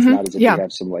 It's not as if Yeah. we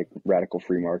have some like radical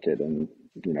free market and,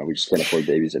 we just can't afford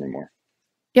babies anymore.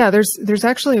 Yeah, there's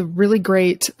actually a really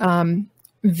great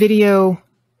video,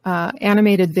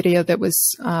 animated video that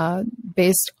was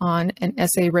based on an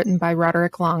essay written by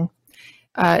Roderick Long,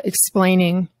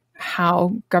 explaining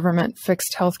how government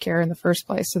fixed healthcare in the first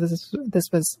place. So this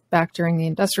was back during the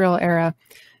industrial era,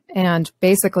 and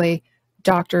basically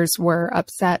doctors were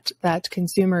upset that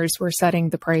consumers were setting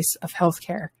the price of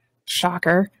healthcare.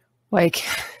 Shocker. Like,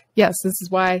 yes, this is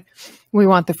why we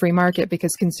want the free market,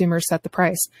 because consumers set the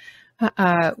price.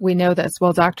 We know this.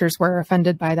 Well, doctors were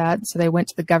offended by that. So they went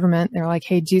to the government. They're like,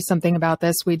 hey, do something about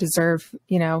this. We deserve,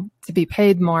 to be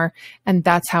paid more. And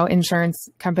that's how insurance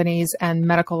companies and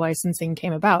medical licensing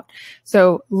came about.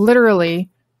 So literally,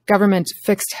 government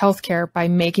fixed healthcare by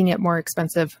making it more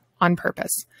expensive on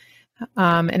purpose.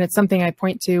 And it's something I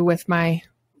point to with my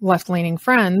left-leaning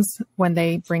friends when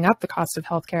they bring up the cost of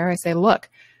healthcare. I say, look,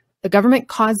 the government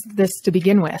caused this to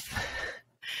begin with.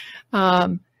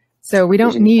 So we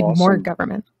don't need more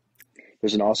government.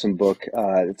 There's an awesome book.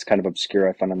 It's kind of obscure.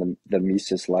 I found on the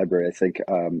Mises Library, I think,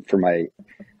 for my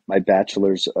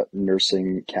bachelor's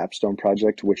nursing capstone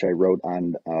project, which I wrote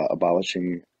on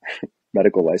abolishing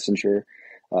medical licensure,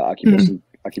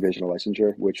 occupational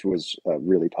licensure, which was a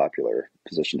really popular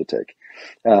position to take.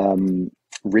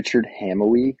 Richard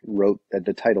Hamowy wrote,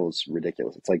 the title is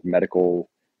ridiculous. It's like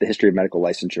the history of medical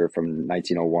licensure from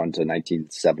 1901 to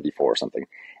 1974 or something.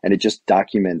 And it just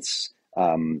documents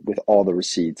with all the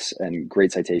receipts and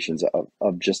great citations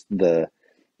of just the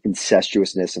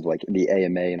incestuousness of like the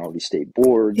AMA and all these state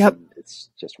boards. Yep. It's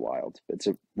just wild. It's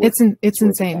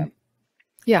insane.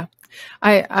 Yeah.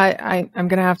 I'm going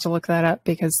to have to look that up,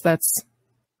 because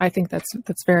I think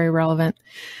that's very relevant.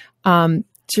 To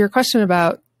your question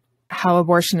about how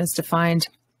abortion is defined.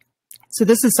 So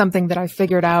this is something that I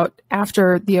figured out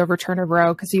after the overturn of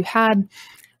Roe, because you had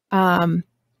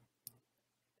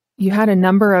a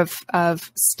number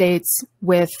of states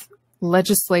with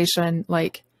legislation,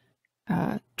 like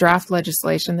draft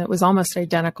legislation, that was almost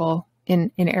identical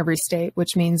in every state,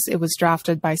 which means it was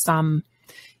drafted by some,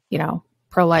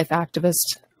 pro-life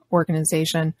activist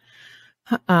organization.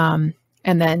 And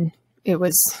then it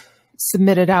was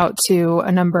submitted out to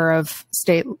a number of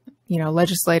state,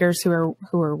 legislators who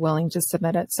are willing to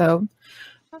submit it. So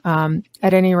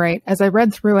at any rate, as I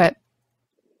read through it,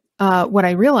 what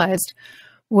I realized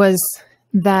was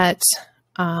that,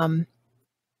 well,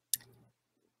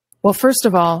 first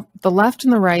of all, the left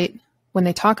and the right, when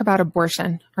they talk about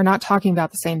abortion, are not talking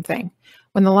about the same thing.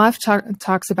 When the left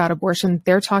talks about abortion,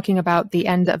 they're talking about the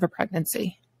end of a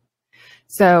pregnancy.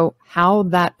 So how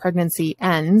that pregnancy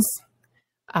ends,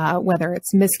 whether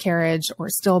it's miscarriage or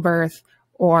stillbirth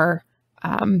or,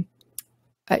 a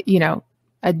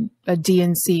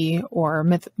DNC or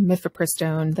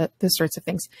mifepristone, those sorts of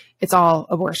things, it's all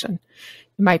abortion.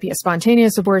 It might be a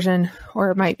spontaneous abortion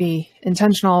or it might be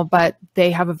intentional, but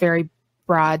they have a very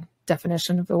broad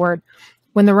definition of the word.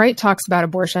 When the right talks about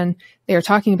abortion, they are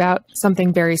talking about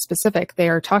something very specific. They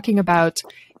are talking about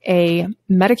a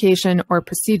medication or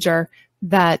procedure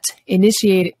that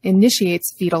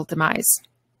initiates fetal demise.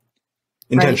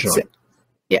 Intentionally. Right? So,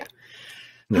 yeah.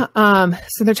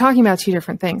 So they're talking about two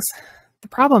different things. The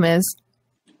problem is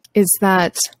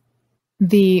that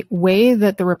the way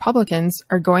that the Republicans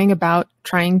are going about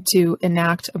trying to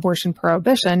enact abortion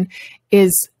prohibition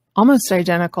is almost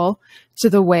identical to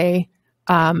the way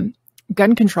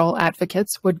gun control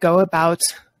advocates would go about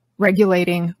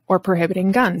regulating or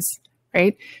prohibiting guns,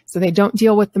 right? So they don't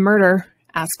deal with the murder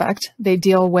aspect. They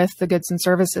deal with the goods and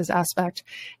services aspect.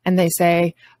 And they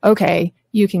say, okay,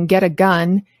 you can get a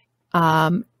gun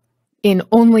in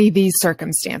only these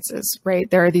circumstances, right?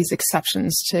 There are these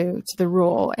exceptions to the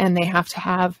rule, and they have to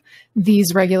have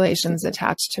these regulations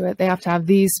attached to it. They have to have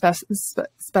these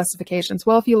specifications.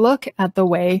 Well, if you look at the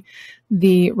way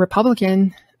the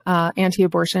Republican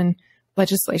anti-abortion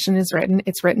legislation is written,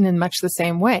 it's written in much the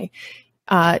same way.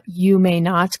 You may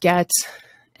not get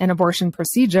an abortion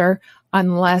procedure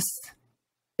unless,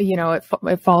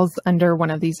 it falls under one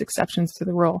of these exceptions to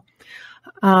the rule.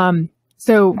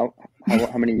 So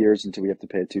how many years until we have to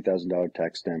pay a $2,000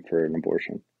 tax stamp for an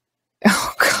abortion?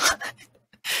 Oh God!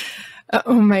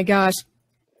 Oh my gosh!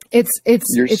 It's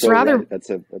so rather right. That's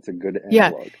a good analog.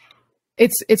 Yeah.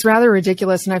 It's rather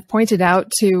ridiculous, and I've pointed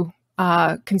out to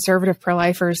conservative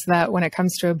pro-lifers that when it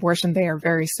comes to abortion, they are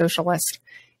very socialist,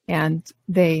 and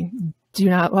they do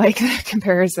not like that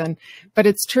comparison. But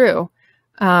it's true.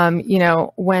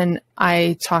 When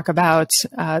I talk about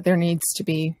there needs to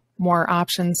be more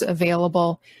options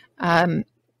available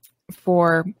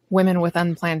for women with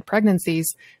unplanned pregnancies,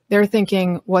 they're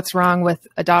thinking, what's wrong with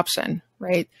adoption,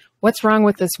 right? what's wrong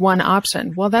with this one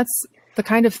option? Well, that's the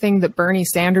kind of thing that Bernie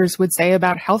Sanders would say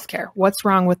about healthcare. What's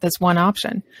wrong with this one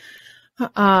option?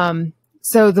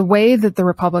 So the way that the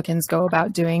Republicans go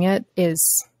about doing it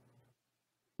is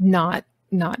not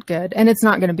good, and it's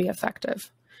not going to be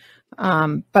effective.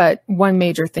 But one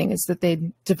major thing is that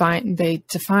they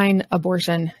define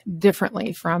abortion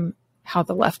differently from how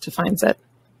the left defines it.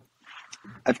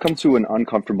 I've come to an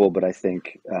uncomfortable, but I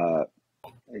think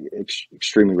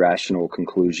extremely rational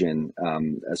conclusion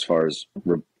as far as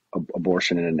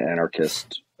abortion in an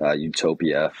anarchist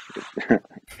utopia,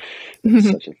 if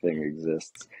such a thing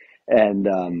exists, and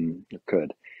it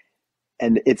could.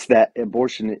 And it's that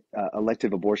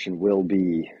elective abortion will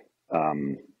be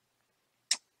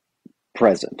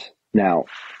present. Now,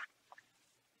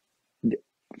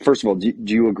 first of all, do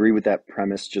you agree with that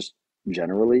premise just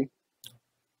generally?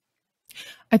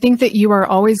 I think that you are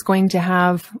always going to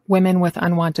have women with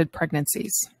unwanted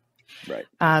pregnancies. Right.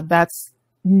 That's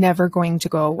never going to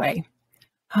go away.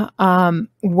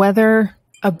 Whether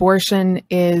abortion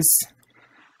is,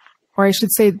 or I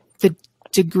should say the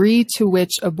degree to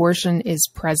which abortion is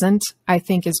present, I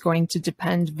think is going to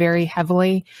depend very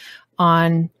heavily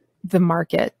on the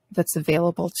market that's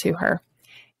available to her.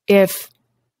 If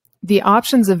the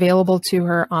options available to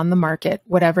her on the market,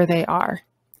 whatever they are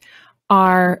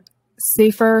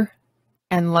safer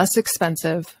and less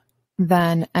expensive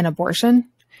than an abortion,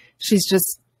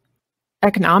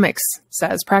 economics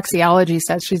says, praxeology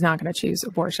says she's not going to choose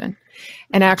abortion.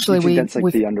 And actually, that's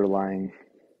like the underlying.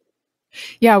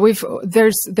 Yeah,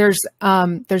 there's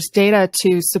data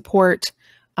to support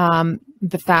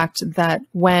the fact that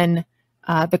when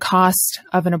the cost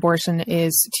of an abortion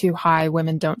is too high,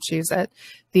 women don't choose it.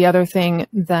 The other thing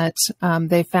that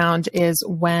they found is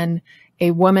when a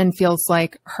woman feels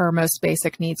like her most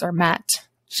basic needs are met,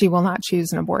 she will not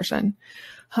choose an abortion.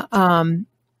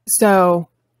 So,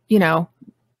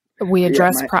 we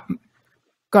address.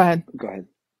 Go ahead. Go ahead.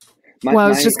 I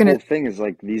was just going to. Thing is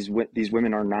like these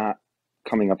women are not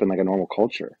coming up in like a normal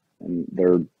culture, and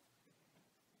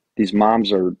these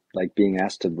moms are like being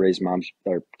asked to raise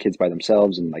their kids by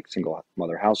themselves in like single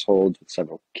mother households with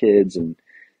several kids and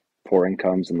poor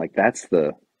incomes, and like that's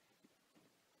the.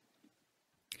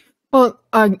 Well,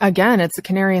 again, it's a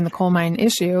canary in the coal mine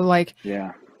issue. Like,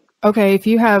 yeah. Okay, if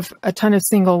you have a ton of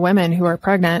single women who are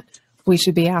pregnant, we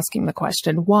should be asking the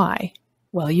question, why?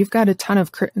 Well, you've got a ton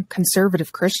of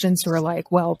conservative Christians who are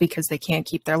like, well, because they can't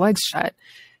keep their legs shut.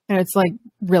 And it's like,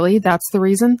 really? That's the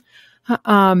reason?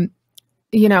 My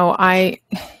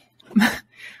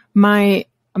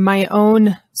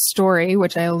own story,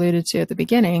 which I alluded to at the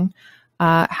beginning,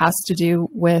 has to do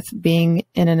with being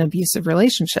in an abusive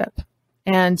relationship.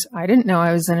 And I didn't know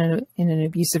I was in an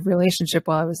abusive relationship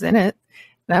while I was in it.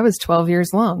 That was 12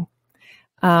 years long.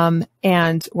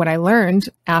 And what I learned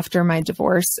after my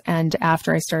divorce and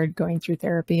after I started going through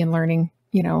therapy and learning,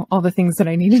 all the things that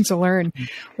I needed to learn,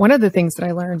 one of the things that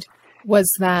I learned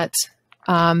was that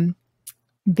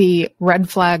the red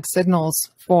flag signals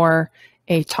for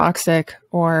a toxic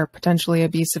or potentially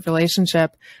abusive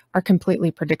relationship are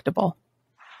completely predictable.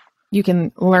 You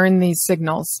can learn these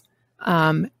signals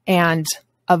and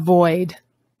avoid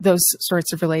those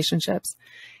sorts of relationships.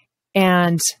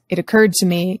 And it occurred to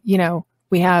me,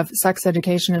 we have sex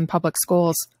education in public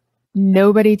schools.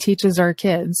 Nobody teaches our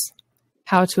kids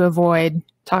how to avoid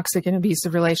toxic and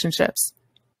abusive relationships.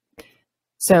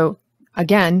 So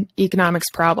again, economics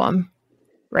problem,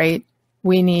 right?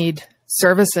 We need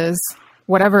services,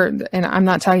 whatever, and I'm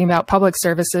not talking about public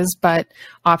services, but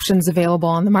options available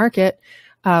on the market,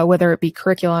 whether it be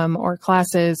curriculum or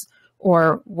classes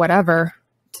or whatever,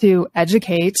 to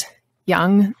educate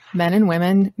young men and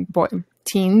women,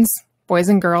 teens, boys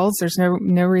and girls. There's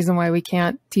no reason why we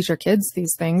can't teach our kids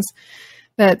these things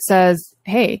that says,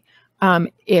 hey,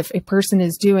 if a person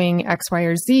is doing X, Y,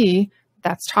 or Z,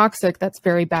 that's toxic, that's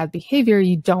very bad behavior.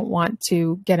 You don't want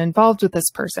to get involved with this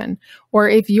person. Or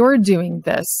if you're doing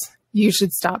this, you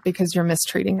should stop because you're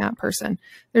mistreating that person.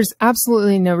 There's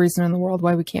absolutely no reason in the world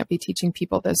why we can't be teaching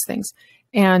people those things.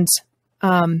 And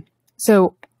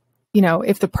so,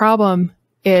 if the problem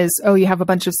is, you have a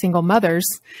bunch of single mothers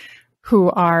who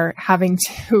are having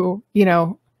to,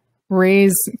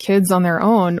 raise kids on their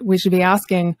own, we should be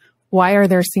asking, why are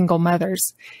there single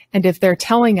mothers? And if they're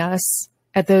telling us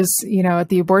at those, at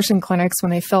the abortion clinics,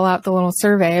 when they fill out the little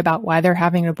survey about why they're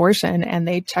having an abortion and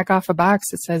they check off a box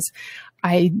that says,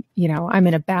 I'm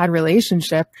in a bad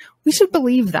relationship, we should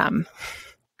believe them.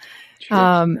 Sure,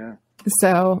 yeah.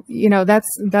 So,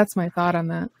 that's my thought on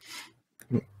that.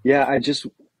 Yeah.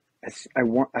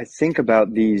 I think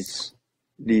about these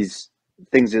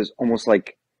things as almost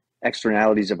like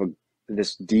externalities of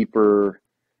this deeper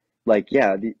like,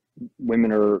 yeah, the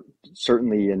women are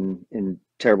certainly in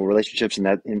terrible relationships, and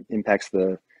that impacts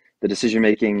the decision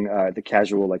making. The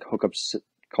casual like hookups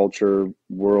culture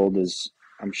world is,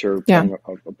 I'm sure, Yeah. playing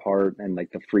a part, and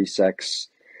like the free sex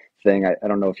thing. I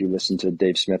don't know if you listen to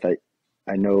Dave Smith.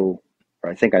 I know, or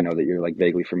I think I know that you're like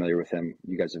vaguely familiar with him.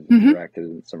 You guys have Hmm. interacted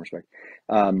in some respect.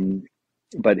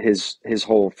 But his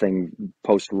whole thing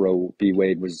post Roe v.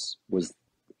 Wade was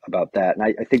about that, and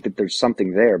I think that there's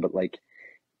something there, but like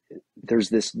there's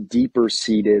this deeper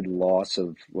seated loss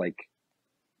of like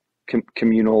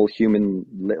communal human,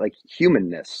 like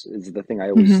humanness is the thing I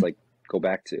always Hmm. like go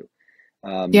back to.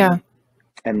 Yeah.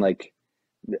 And like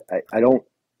I don't,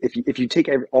 if you take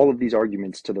all of these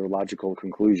arguments to their logical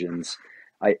conclusions,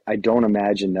 I don't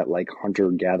imagine that like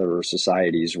hunter gatherer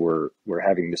societies were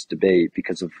having this debate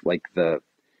because of like the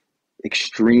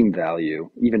extreme value,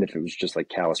 even if it was just like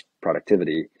callous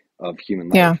productivity of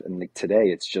human Yeah. life. And like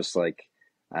today, it's just like,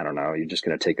 I don't know, you're just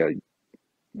going to take a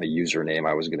username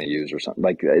I was going to use or something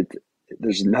like it,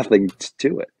 there's nothing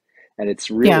to it. And it's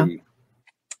Yeah.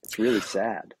 really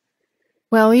sad.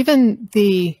 Well, even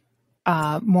the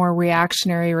more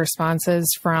reactionary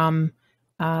responses from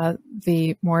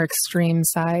the more extreme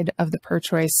side of the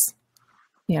pro-choice,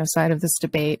 side of this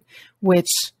debate,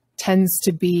 which tends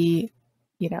to be,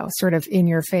 sort of in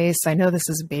your face. I know this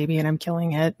is a baby and I'm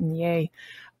killing it, and yay.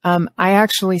 I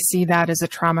actually see that as a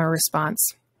trauma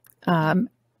response. And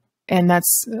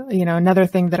that's, another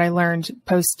thing that I learned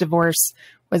post-divorce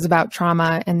was about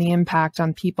trauma and the impact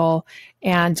on people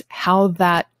and how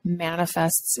that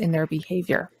manifests in their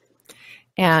behavior.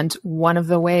 And one of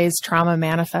the ways trauma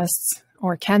manifests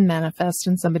or can manifest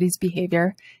in somebody's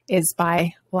behavior is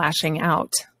by lashing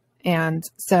out. And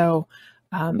so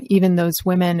even those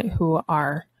women who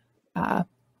are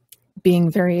being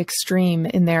very extreme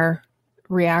in their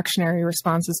reactionary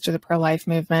responses to the pro-life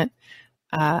movement,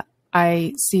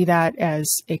 I see that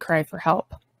as a cry for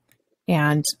help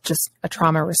and just a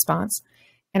trauma response.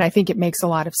 And I think it makes a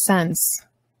lot of sense,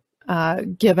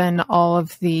 given all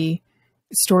of the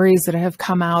stories that have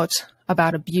come out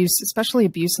about abuse, especially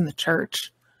abuse in the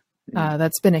church.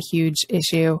 That's been a huge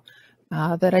issue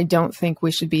that I don't think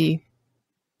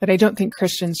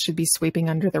Christians should be sweeping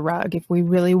under the rug. If we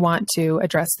really want to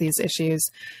address these issues,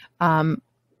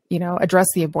 address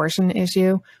the abortion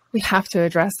issue, we have to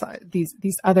address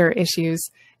these other issues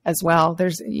as well.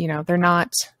 They're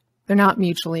not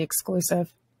mutually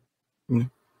exclusive. Mm-hmm.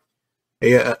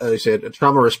 Yeah, as I said, a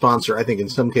trauma responser, I think in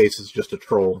some cases just a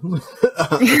troll,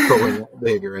 trolling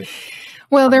behavior. Right?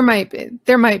 Well, there might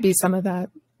be some of that.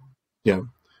 Yeah.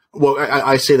 Well,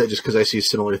 I say that just because I see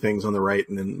similar things on the right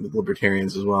and then with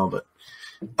libertarians as well, but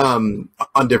on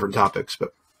different topics.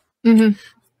 But mm-hmm.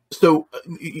 So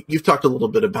you've talked a little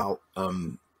bit about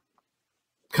kind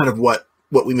of what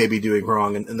we may be doing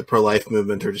wrong in the pro-life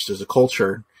movement or just as a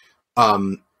culture.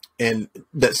 And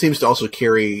that seems to also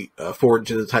carry forward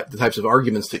to the types of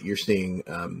arguments that you're seeing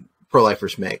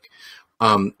pro-lifers make.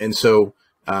 And so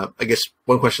I guess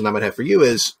one question I might have for you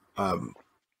is,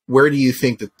 where do you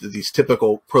think that these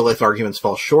typical pro-life arguments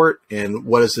fall short? And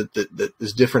what is it that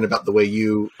is different about the way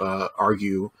you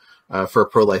argue for a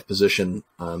pro-life position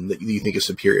that you think is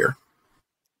superior?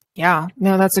 Yeah,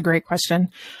 no, that's a great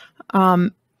question.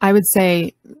 I would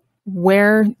say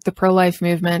where the pro-life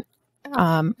movement,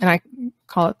 and I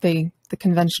call it the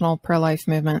conventional pro-life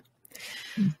movement,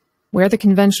 where the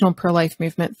conventional pro-life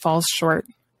movement falls short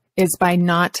is by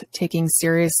not taking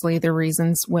seriously the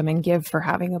reasons women give for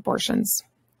having abortions.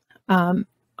 Just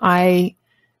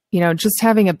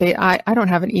having I don't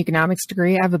have an economics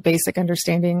degree. I have a basic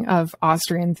understanding of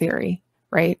Austrian theory,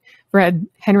 right? Read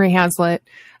Henry Hazlitt,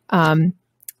 and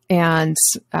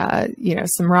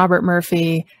some Robert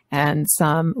Murphy and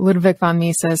some Ludwig von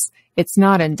Mises. It's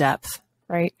not in depth,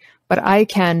 right? But I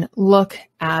can look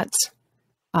at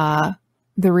the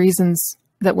reasons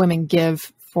that women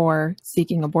give for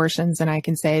seeking abortions, and I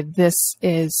can say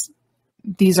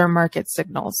these are market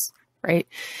signals, right?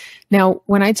 Now,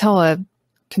 when I tell a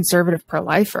conservative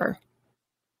pro-lifer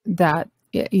that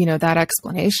that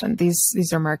explanation,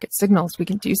 these are market signals, we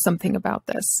can do something about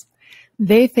this,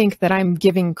 they think that I'm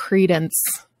giving credence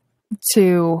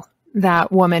to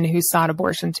that woman who sought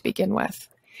abortion to begin with.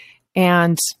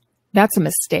 And that's a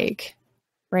mistake,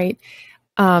 right?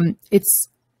 It's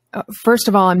first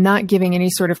of all, I'm not giving any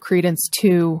sort of credence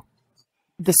to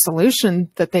the solution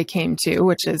that they came to,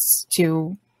 which is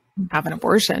to have an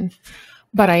abortion.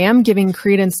 But I am giving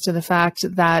credence to the fact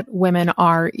that women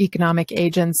are economic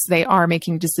agents. They are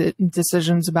making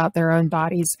decisions about their own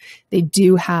bodies. They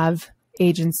do have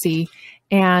agency.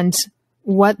 And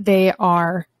what they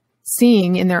are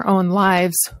seeing in their own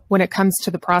lives when it comes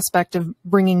to the prospect of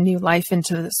bringing new life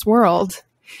into this world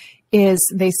is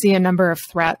they see a number of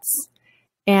threats.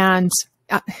 And,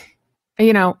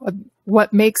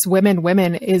 what makes women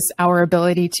women is our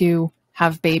ability to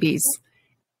have babies.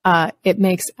 It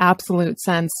makes absolute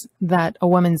sense that a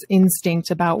woman's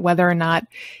instinct about whether or not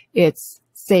it's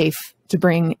safe to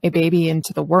bring a baby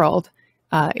into the world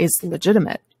is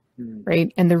legitimate,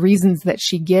 right? And the reasons that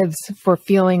she gives for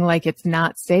feeling like it's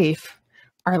not safe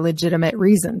are legitimate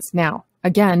reasons. Now,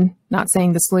 again, not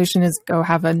saying the solution is go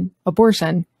have an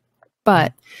abortion,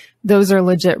 but those are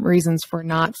legit reasons for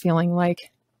not feeling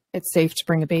like it's safe to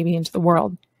bring a baby into the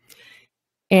world.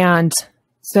 And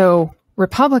so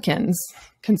Republicans,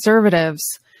 conservatives,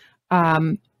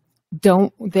 they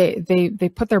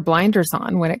put their blinders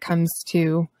on when it comes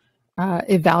to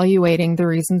evaluating the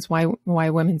reasons why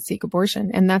women seek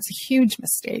abortion. And that's a huge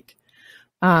mistake.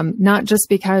 Not just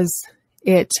because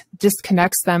it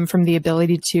disconnects them from the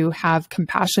ability to have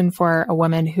compassion for a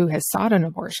woman who has sought an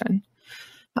abortion,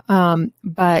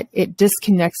 but it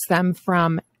disconnects them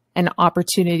from an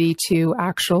opportunity to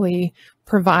actually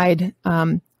provide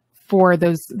for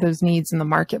those needs in the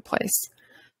marketplace.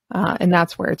 And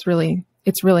that's where it's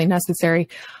really necessary.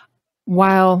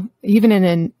 While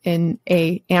even in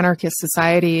a anarchist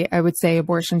society, I would say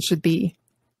abortion should be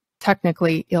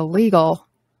technically illegal.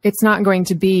 It's not going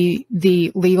to be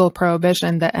the legal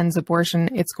prohibition that ends abortion.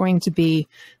 It's going to be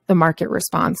the market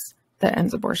response that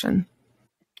ends abortion.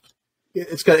 Yeah,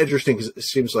 it's kind of interesting because it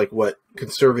seems like what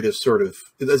conservatives sort of,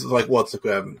 it's like, well, it's like,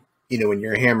 when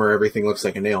you're a hammer, everything looks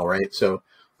like a nail, right? So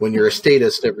when you're a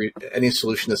statist, any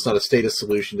solution that's not a statist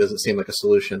solution doesn't seem like a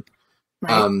solution.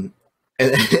 Right.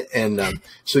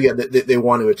 So yeah, they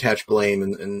want to attach blame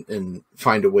and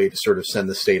find a way to sort of send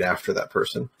the state after that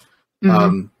person.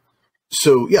 Mm-hmm.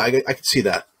 So yeah, I can see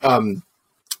that. And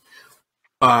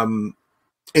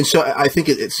so I think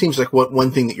it seems like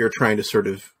one thing that you're trying to sort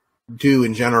of do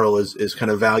in general is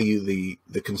kind of value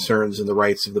the concerns and the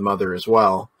rights of the mother as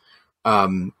well.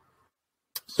 I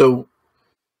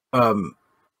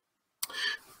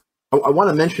want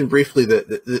to mention briefly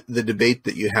the debate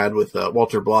that you had with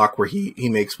Walter Block, where he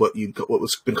makes what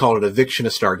was been called an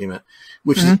evictionist argument,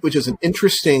 which is an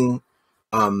interesting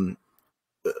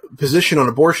position on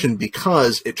abortion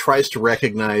because it tries to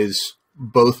recognize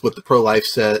both what the pro-life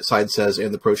side says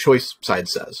and the pro-choice side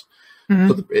says. Mm-hmm.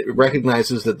 So it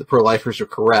recognizes that the pro-lifers are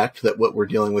correct, that what we're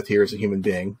dealing with here is a human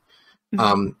being.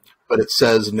 Mm-hmm. But it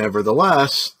says,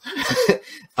 nevertheless,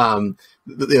 the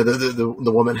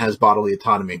woman has bodily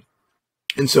autonomy.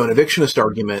 And so an evictionist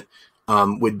argument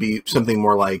would be something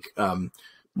more like,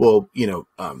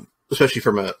 especially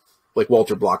from like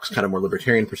Walter Block's kind of more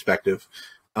libertarian perspective,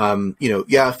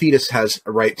 a fetus has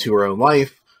a right to her own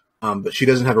life, but she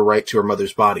doesn't have a right to her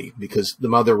mother's body because the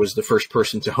mother was the first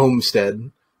person to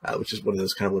homestead, which is one of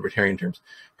those kind of libertarian terms,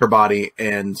 her body,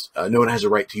 and no one has a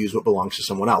right to use what belongs to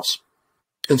someone else.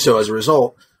 And so as a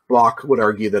result, Block would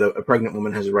argue that a pregnant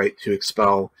woman has a right to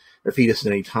expel a fetus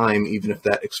at any time, even if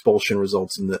that expulsion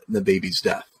results in the baby's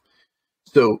death.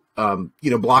 So,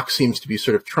 Block seems to be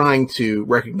sort of trying to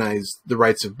recognize the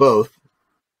rights of both.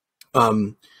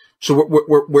 So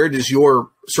where does your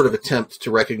sort of attempt to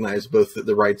recognize both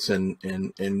the rights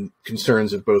and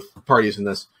concerns of both parties in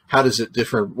this, how does it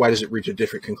differ? Why does it reach a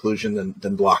different conclusion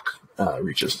than Block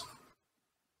reaches?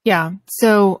 Yeah.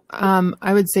 So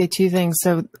I would say two things.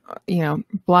 So,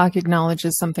 Block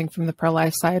acknowledges something from the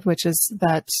pro-life side, which is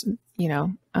that,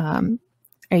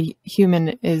 a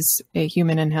human is a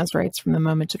human and has rights from the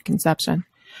moment of conception.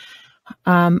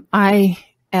 I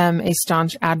am a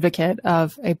staunch advocate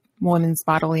of a woman's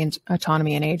bodily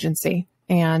autonomy and agency.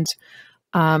 And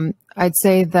I'd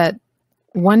say that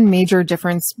one major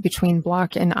difference between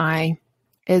Block and I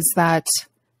is that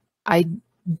I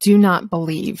do not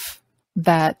believe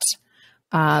that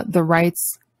the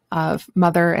rights of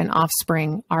mother and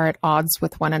offspring are at odds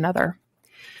with one another.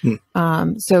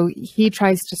 So he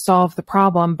tries to solve the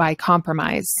problem by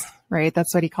compromise, right?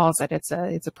 That's what he calls it. It's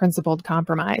a principled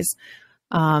compromise.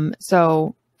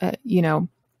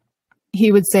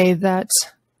 He would say that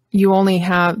you only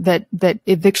have that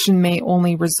eviction may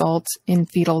only result in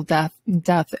fetal death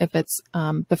if it's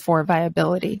before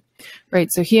viability, right?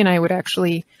 So he and I would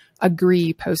actually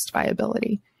agree post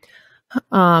viability.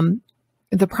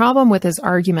 The problem with his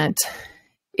argument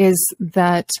is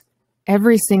that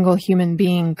every single human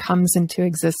being comes into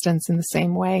existence in the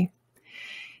same way.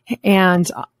 And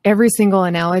every single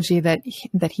analogy that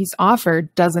he's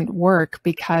offered doesn't work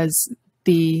because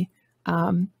the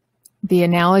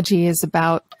analogy is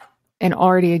about an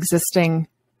already existing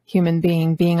human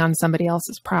being on somebody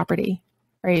else's property,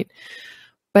 right?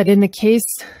 But in the case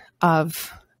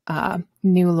of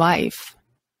new life,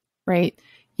 right?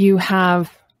 You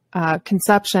have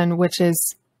conception, which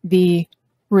is the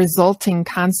resulting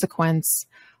consequence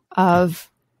of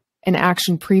an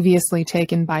action previously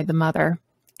taken by the mother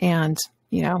and,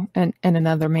 and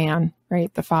another man,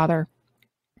 right? The father,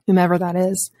 whomever that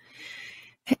is.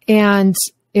 And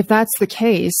if that's the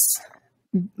case,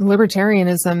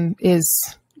 libertarianism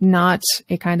is not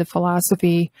a kind of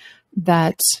philosophy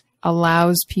that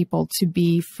allows people to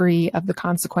be free of the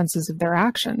consequences of their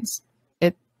actions.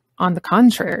 It, on the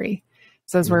contrary,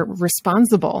 says we're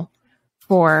responsible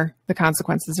for the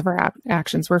consequences of our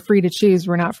actions. We're free to choose.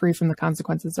 We're not free from the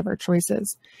consequences of our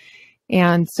choices.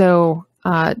 And so,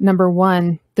 number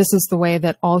one, this is the way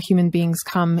that all human beings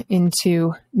come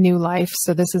into new life.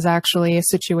 So this is actually a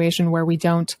situation where we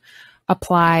don't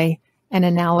apply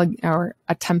an or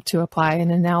attempt to apply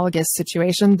an analogous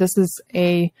situation. This is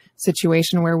a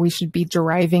situation where we should be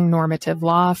deriving normative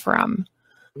law from.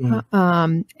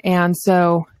 And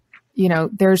so,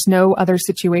 there's no other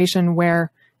situation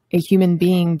where a human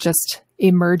being just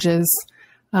emerges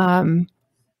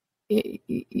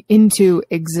into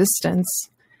existence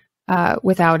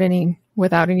without any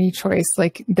choice.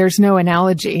 Like, there's no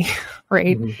analogy,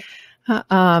 right?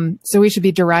 So we should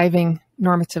be deriving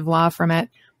normative law from it.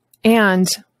 And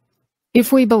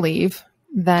if we believe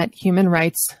that human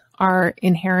rights are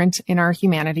inherent in our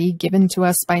humanity, given to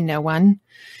us by no one,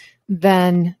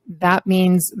 then that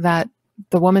means that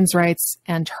the woman's rights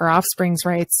and her offspring's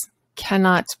rights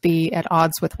cannot be at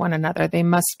odds with one another. They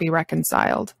must be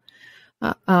reconciled.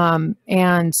 And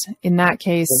in that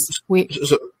case,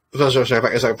 if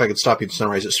I could stop you to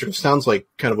summarize, it sort of sounds like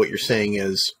kind of what you're saying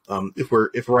is,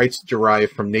 if rights derive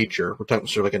from nature, we're talking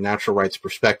sort of like a natural rights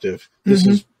perspective. This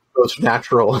is the most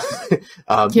natural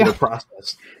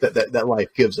process that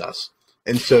life gives us.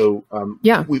 And so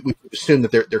we assume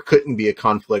that there couldn't be a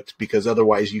conflict, because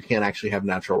otherwise you can't actually have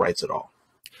natural rights at all.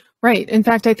 Right. In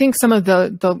fact, I think some of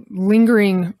the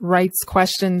lingering rights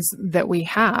questions that we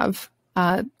have,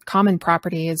 common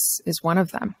property is one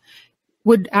of them,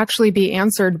 would actually be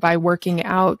answered by working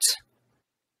out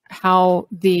how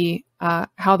the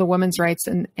woman's rights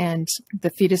and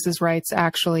the fetus's rights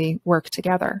actually work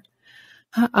together.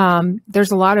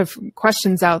 There's a lot of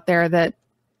questions out there that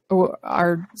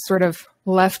are sort of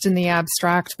left in the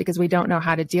abstract because we don't know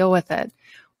how to deal with it.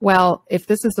 Well, if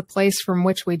this is the place from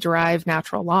which we derive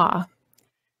natural law,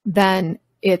 then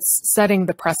it's setting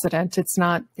the precedent. It's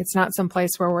not some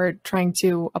place where we're trying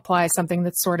to apply something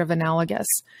that's sort of analogous.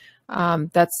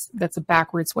 That's a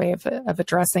backwards way of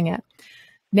addressing it.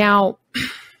 Now,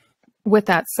 with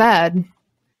that said,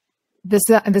 this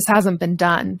hasn't been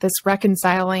done. This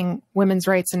reconciling women's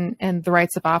rights and the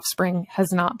rights of offspring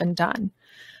has not been done.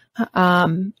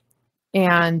 And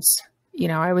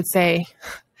I would say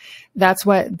that's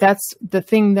the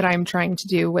thing that I'm trying to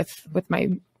do with my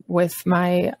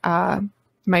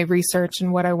research,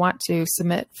 and what I want to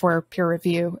submit for peer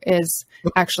review is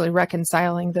actually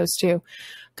reconciling those two,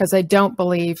 because I don't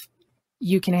believe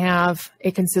you can have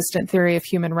a consistent theory of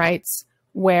human rights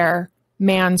where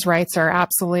man's rights are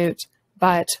absolute,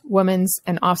 but women's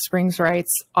and offspring's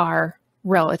rights are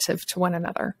relative to one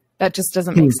another. That just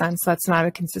doesn't make sense. That's not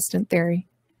a consistent theory.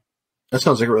 That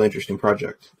sounds like a really interesting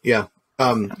project. Yeah.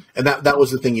 And that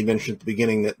was the thing you mentioned at the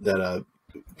beginning, that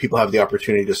people have the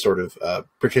opportunity to sort of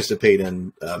participate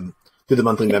in through the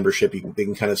monthly membership. They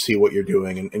can kind of see what you're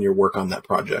doing and your work on that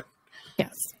project.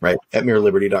 Yes. Right. At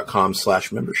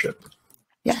mirrorliberty.com/membership.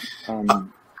 Yeah.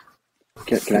 Can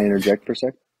I interject for a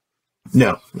sec?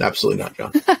 No, absolutely not,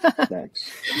 John. Thanks.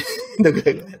 No, go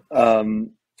ahead.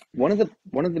 One of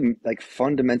the like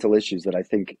fundamental issues that I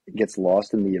think gets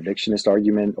lost in the evictionist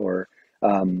argument, or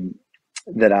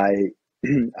that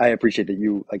I appreciate that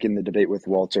you, like in the debate with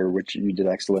Walter, which you did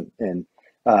excellent in,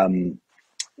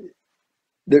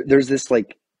 there's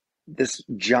this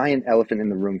giant elephant in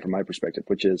the room from my perspective,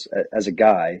 which is, as a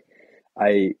guy,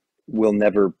 I will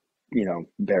never,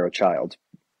 bear a child.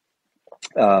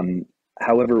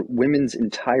 However, women's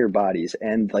entire bodies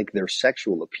and like their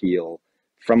sexual appeal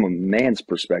from a man's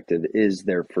perspective is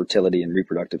their fertility and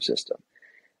reproductive system.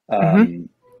 And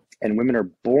women are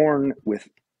born with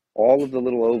all of the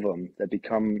little ovum that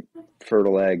become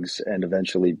fertile eggs and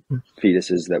eventually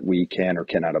fetuses that we can or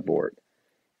cannot abort.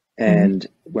 And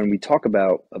when we talk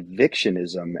about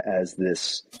evictionism as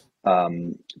this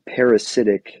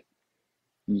parasitic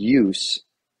use,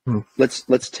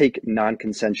 let's take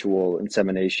non-consensual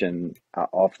insemination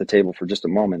off the table for just a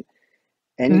moment.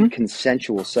 Any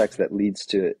consensual sex that leads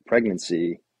to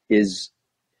pregnancy is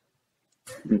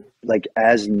like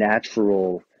as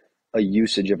natural a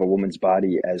usage of a woman's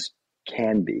body as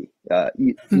can be,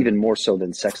 even more so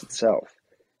than sex itself,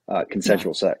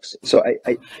 consensual sex. So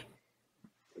I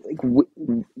like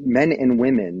men and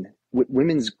women,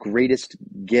 women's greatest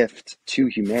gift to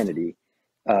humanity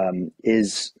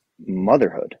is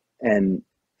motherhood. And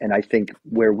I think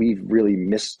where we've really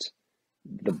missed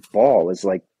the ball is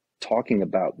like talking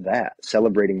about that,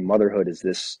 celebrating motherhood as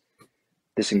this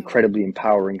incredibly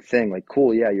empowering thing. Like,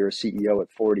 cool, yeah, you're a CEO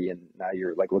at 40, and now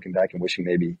you're like looking back and wishing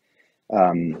maybe,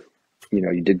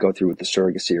 you did go through with the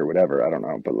surrogacy or whatever. I don't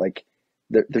know, but like,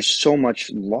 there's so much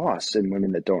loss in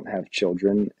women that don't have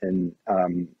children, and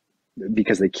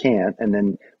because they can't, and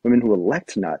then women who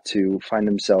elect not to find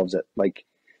themselves at like,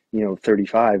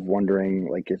 35, wondering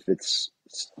like if it's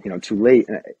too late.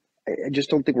 And I just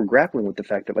don't think we're grappling with the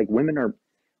fact that like women are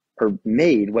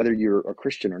made, whether you're a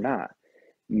Christian or not,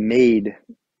 made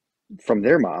from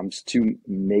their moms to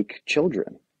make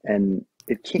children, and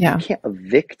you can't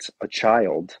evict a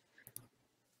child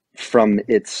from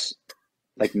its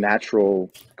like natural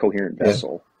coherent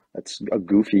vessel. That's a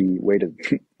goofy way to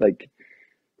like,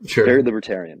 sure. Very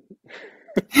libertarian.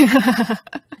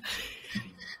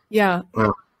 Yeah.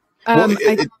 Well, let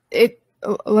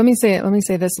me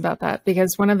say this about that,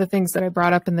 because one of the things that I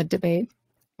brought up in the debate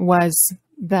was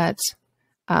that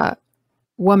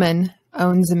woman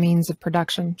owns a means of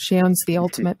production. She owns the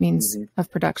ultimate means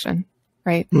of production,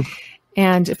 right?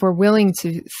 And if we're willing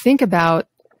to think about,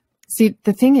 see,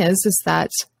 the thing is that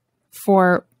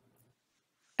for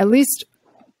at least,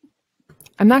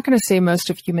 I'm not going to say most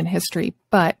of human history,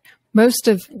 but most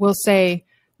of, we'll say,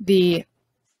 the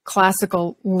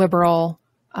classical liberal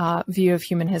view of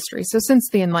human history. So since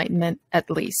the Enlightenment, at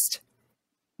least,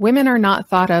 women are not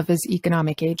thought of as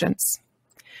economic agents,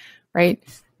 right?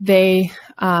 They,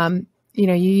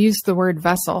 you use the word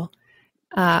vessel.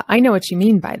 I know what you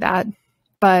mean by that,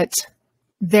 but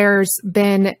there's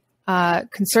been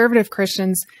conservative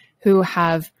Christians who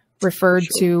have referred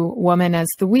to woman as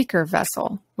the weaker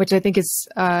vessel, which I think is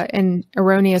an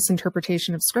erroneous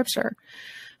interpretation of Scripture.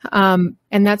 And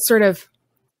that's sort of,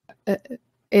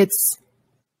 it's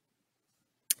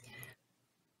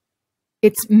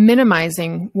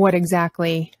minimizing what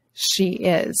exactly she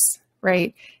is,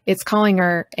 right? It's calling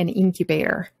her an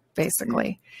incubator,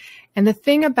 basically. And the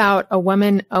thing about a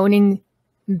woman owning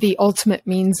the ultimate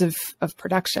means of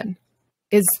production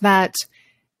is that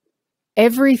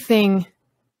everything,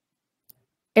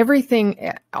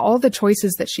 all the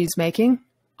choices that she's making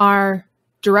are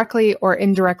directly or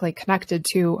indirectly connected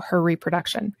to her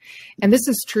reproduction. And this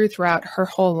is true throughout her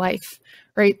whole life,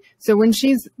 right? So when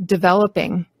she's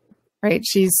developing, right,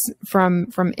 she's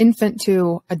from infant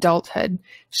to adulthood,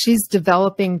 she's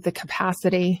developing the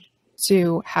capacity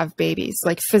to have babies,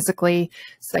 like physically,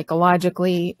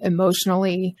 psychologically,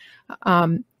 emotionally.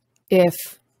 If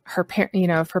her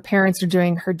parents are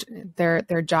doing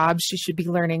their jobs, she should be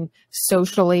learning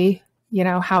socially,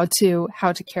 how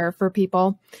to care for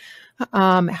people,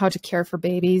 how to care for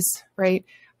babies, right?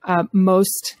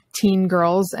 Most teen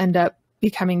girls end up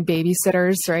becoming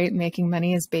babysitters, right? Making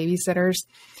money as babysitters.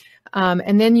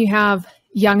 And then you have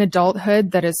young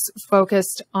adulthood that is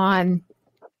focused on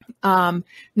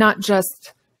not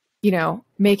just,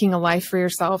 making a life for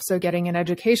yourself. So getting an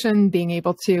education, being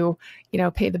able to,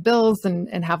 pay the bills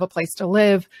and have a place to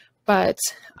live, but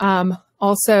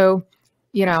also,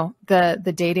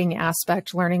 the dating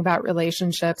aspect, learning about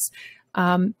relationships,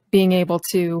 being able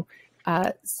to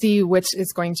see which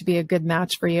is going to be a good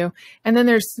match for you. And then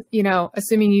there's,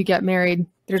 assuming you get married,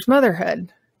 there's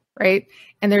motherhood, right?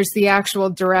 And there's the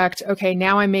actual direct, okay,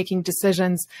 now I'm making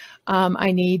decisions.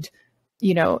 I need,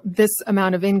 this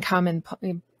amount of income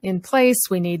in place.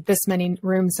 We need this many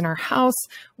rooms in our house.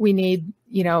 We need,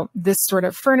 this sort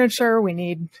of furniture. We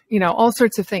need, all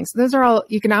sorts of things. Those are all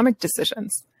economic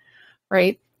decisions,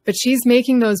 right? But she's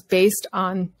making those based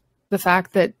on the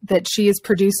fact that she is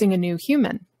producing a new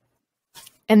human.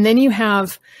 And then you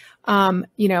have,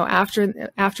 after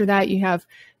that, you have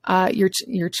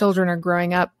your children are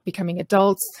growing up, becoming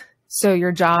adults. So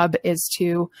your job is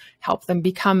to help them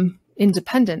become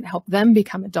independent, help them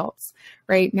become adults,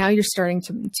 right? Now you're starting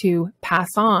to pass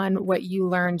on what you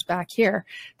learned back here.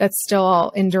 That's still all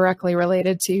indirectly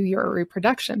related to your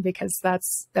reproduction, because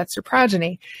that's your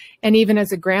progeny. And even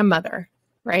as a grandmother,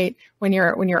 right? When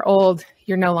you're old,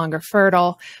 you're no longer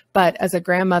fertile, but as a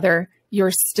grandmother,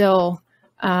 you're still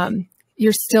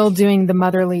doing the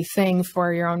motherly thing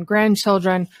for your own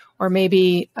grandchildren, or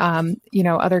maybe,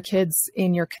 other kids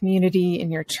in your community, in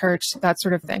your church, that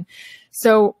sort of thing.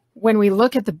 So when we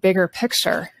look at the bigger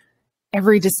picture,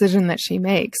 every decision that she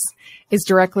makes is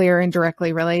directly or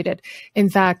indirectly related. In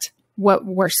fact, what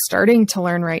we're starting to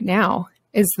learn right now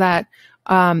is that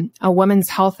a woman's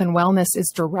health and wellness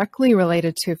is directly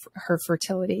related to her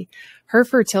fertility. Her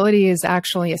fertility is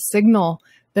actually a signal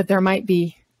that there might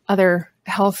be other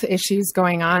health issues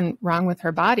going on wrong with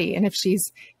her body. And if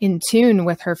she's in tune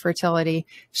with her fertility,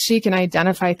 she can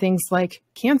identify things like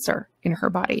cancer in her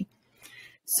body.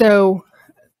 So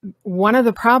one of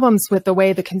the problems with the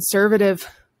way the conservative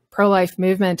pro-life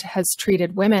movement has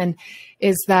treated women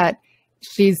is that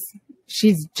she's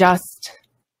just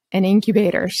an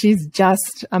incubator. She's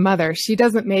just a mother. She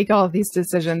doesn't make all of these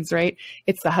decisions, right?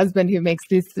 It's the husband who makes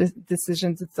these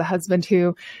decisions. It's the husband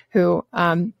who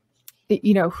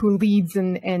leads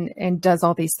and does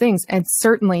all these things. And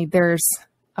certainly there's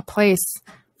a place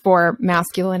for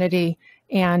masculinity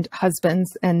and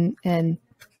husbands and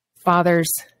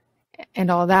fathers and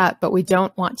all that, but we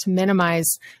don't want to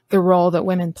minimize the role that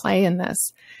women play in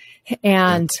this.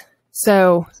 And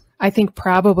so I think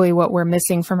probably what we're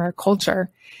missing from our culture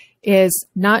is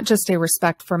not just a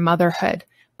respect for motherhood,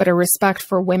 but a respect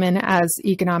for women as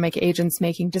economic agents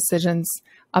making decisions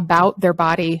about their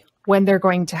body, when they're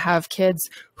going to have kids,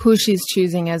 who she's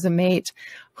choosing as a mate,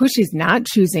 who she's not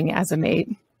choosing as a mate,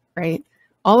 right?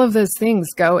 All of those things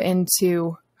go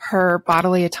into her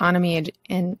bodily autonomy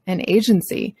and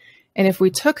agency. And if we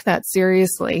took that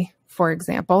seriously, for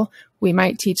example, we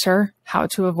might teach her how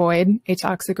to avoid a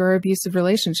toxic or abusive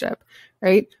relationship,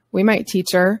 right? We might teach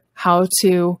her how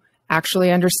to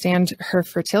actually understand her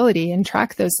fertility and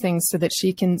track those things so that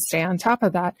she can stay on top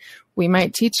of that. We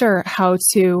might teach her how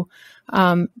to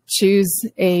choose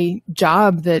a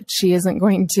job that she isn't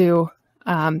going to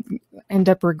end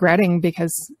up regretting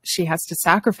because she has to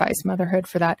sacrifice motherhood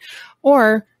for that.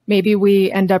 Or maybe we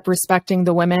end up respecting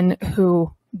the women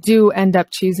who do end up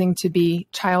choosing to be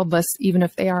childless, even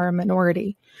if they are a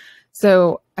minority.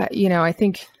 So, I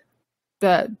think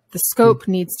the scope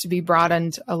needs to be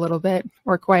broadened a little bit,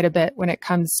 or quite a bit, when it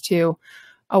comes to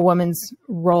a woman's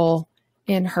role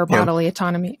in her bodily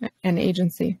autonomy and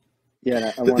agency.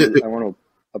 Yeah, and I want to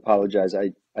apologize.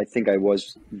 I think I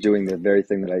was doing the very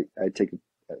thing that I take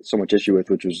so much issue with,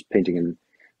 which was painting in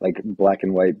like black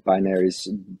and white binaries,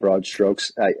 broad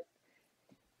strokes.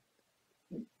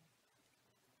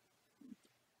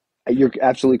 You're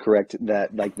absolutely correct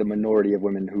that like the minority of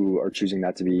women who are choosing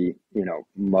not to be,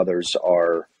 mothers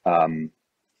are,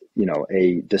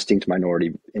 a distinct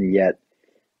minority. And yet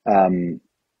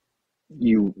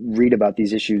you read about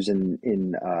these issues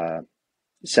in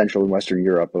Central and Western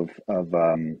Europe of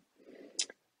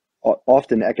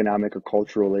often economic or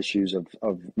cultural issues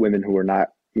of women who are not,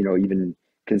 even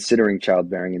considering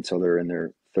childbearing until they're in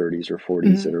their 30s or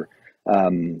 40s, that are,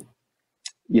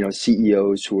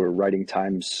 CEOs who are writing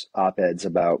Times op-eds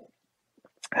about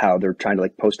how they're trying to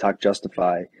like post hoc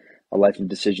justify a life of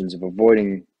decisions of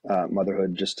avoiding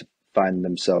motherhood just to find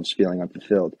themselves feeling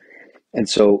unfulfilled. And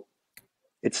so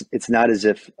it's not as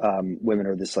if women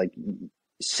are this like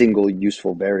single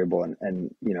useful variable.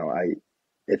 And I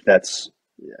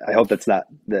hope that's not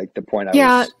the point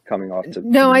I was coming off to.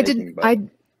 No, I didn't.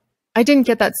 I didn't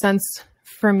get that sense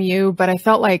from you, but I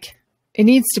felt like it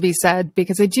needs to be said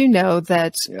because I do know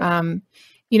that,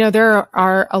 there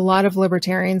are a lot of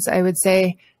libertarians, I would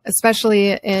say,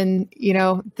 especially in,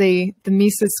 the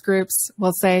Mises groups,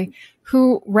 will say,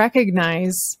 who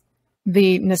recognize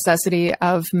the necessity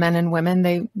of men and women.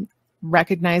 They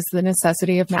recognize the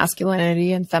necessity of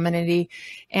masculinity and femininity,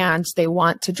 and they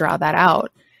want to draw that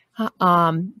out.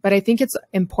 But I think it's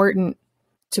important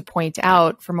to point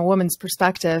out from a woman's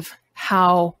perspective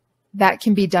how that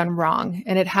can be done wrong.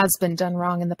 And it has been done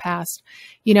wrong in the past.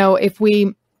 If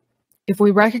we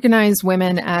recognize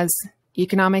women as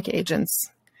economic agents,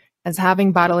 as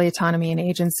having bodily autonomy and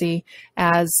agency,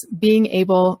 as being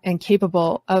able and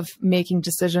capable of making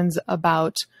decisions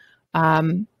about,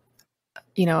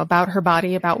 about her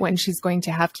body, about when she's going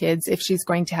to have kids, if she's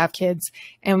going to have kids.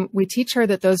 And we teach her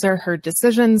that those are her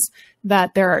decisions,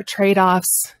 that there are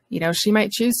trade-offs. She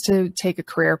might choose to take a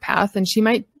career path and she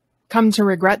might come to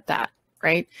regret that,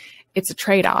 right? It's a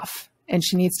trade-off and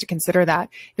she needs to consider that.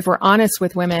 If we're honest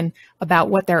with women about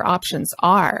what their options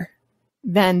are,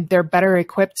 then they're better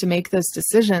equipped to make those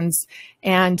decisions.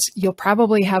 And you'll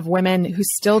probably have women who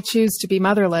still choose to be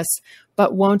motherless,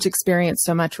 but won't experience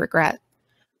so much regret.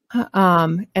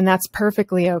 And that's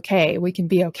perfectly okay. We can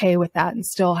be okay with that and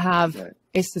still have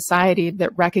a society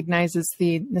that recognizes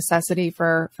the necessity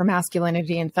for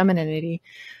masculinity and femininity.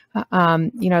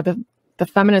 The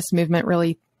feminist movement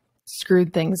really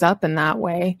screwed things up in that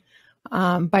way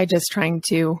by just trying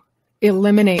to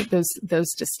eliminate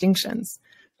those distinctions.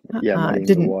 Muddying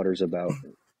the waters about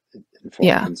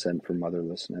informed consent for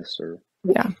motherlessness or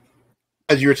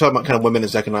as you were talking about kind of women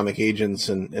as economic agents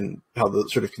and how the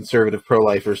sort of conservative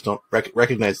pro-lifers don't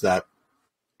recognize that,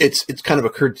 it's kind of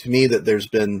occurred to me that there's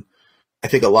been, I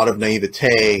think, a lot of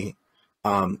naivete,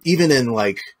 even in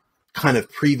like kind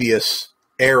of previous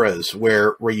eras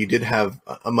where you did have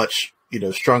a much,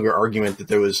 stronger argument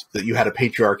that you had a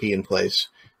patriarchy in place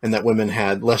and that women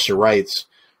had lesser rights.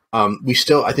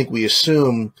 I think we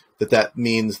assume that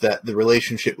means that the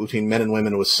relationship between men and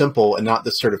women was simple and not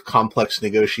this sort of complex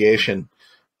negotiation,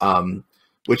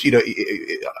 which,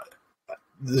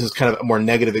 this is kind of a more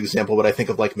negative example, but I think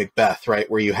of like Macbeth, right?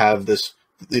 Where you have this,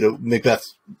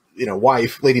 Macbeth's,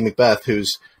 wife, Lady Macbeth,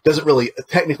 who's doesn't really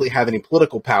technically have any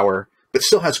political power, but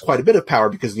still has quite a bit of power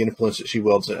because of the influence that she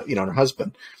wields, on her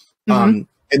husband. And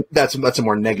that's a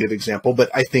more negative example, but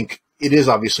I think it is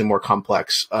obviously more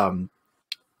complex, the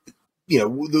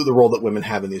role that women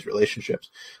have in these relationships.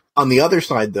 On the other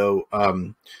side, though,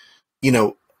 I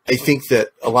think that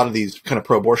a lot of these kind of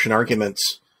pro-abortion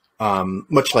arguments,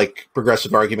 much like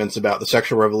progressive arguments about the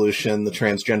sexual revolution, the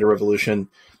transgender revolution,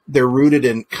 they're rooted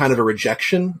in kind of a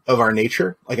rejection of our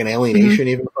nature, like an alienation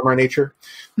even from our nature.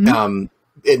 And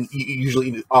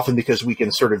usually often because we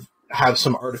can sort of have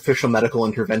some artificial medical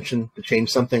intervention to change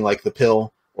something like the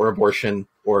pill or abortion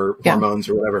or hormones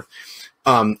or whatever.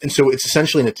 And so it's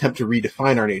essentially an attempt to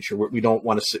redefine our nature. We don't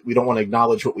want to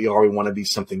acknowledge what we are. We want to be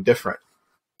something different.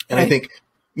 And I think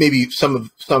maybe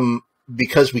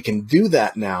because we can do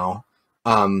that now,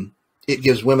 it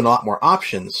gives women a lot more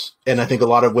options. And I think a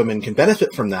lot of women can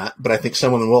benefit from that. But I think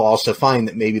some women will also find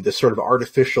that maybe the sort of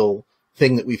artificial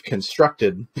thing that we've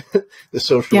constructed, the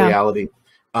social reality,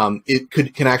 it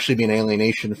can actually be an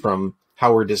alienation from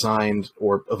how we're designed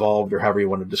or evolved or however you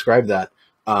want to describe that,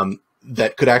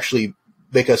 that could actually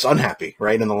make us unhappy,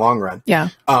 right, in the long run. Yeah.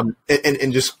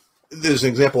 And just, there's an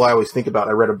example I always think about.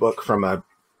 I read a book from a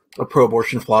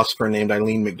pro-abortion philosopher named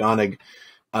Eileen McDonough,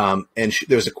 and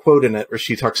there's a quote in it where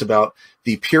she talks about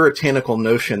the puritanical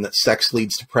notion that sex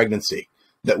leads to pregnancy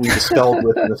that we dispelled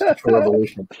with the sexual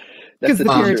revolution. Because the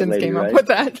Puritans came up with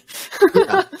that.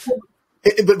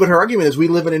 But her argument is we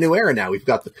live in a new era now. We've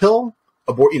got the pill,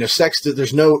 sex.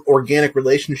 There's no organic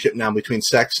relationship now between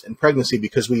sex and pregnancy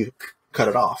because we've cut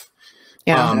it off.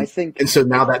 Yeah, I think, and so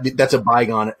now that's a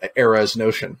bygone era's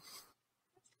notion.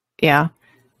 Yeah,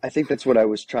 I think that's what I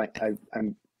was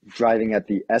I'm driving at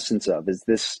the essence of. Is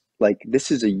this this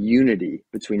is a unity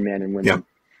between man and women,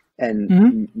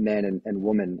 and man and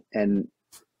woman, and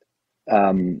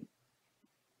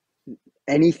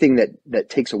anything that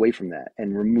takes away from that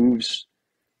and removes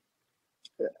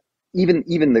even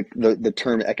the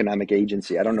term economic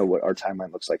agency. I don't know what our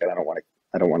timeline looks like, and I don't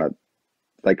want to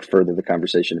further the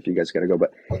conversation if you guys got to go,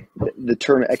 but the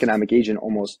term economic agent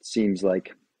almost seems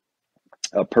like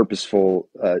a purposeful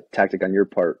tactic on your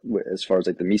part as far as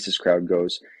the Mises crowd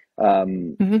goes,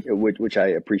 which I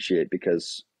appreciate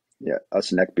because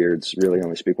us neckbeards really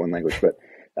only speak one language, but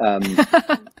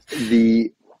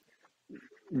the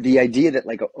idea that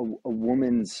a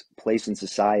woman's place in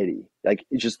society,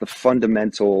 it's just the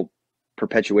fundamental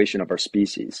perpetuation of our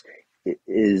species,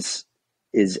 is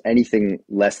anything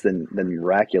less than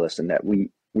miraculous, and that we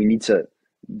need to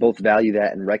both value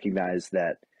that and recognize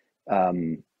that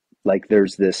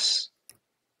there's this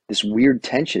weird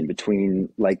tension between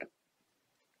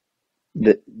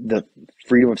the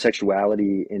freedom of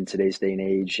sexuality in today's day and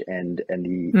age and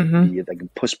the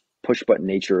push button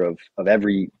nature of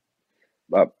every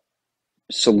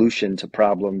solution to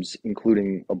problems,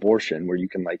 including abortion, where you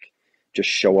can just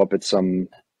show up at some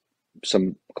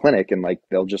clinic and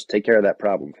they'll just take care of that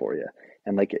problem for you.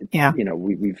 And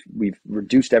we've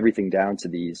reduced everything down to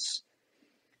these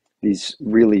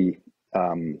really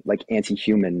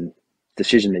anti-human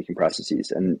decision-making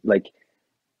processes. And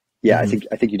I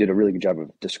think you did a really good job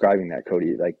of describing that,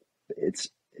 Cody. It's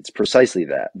precisely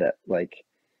that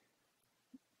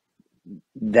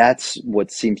that's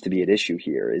what seems to be at issue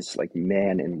here is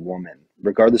man and woman,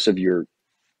 regardless of your,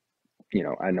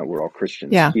 I know we're all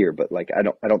Christians here, but I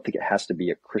don't think it has to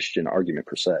be a Christian argument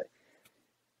per se.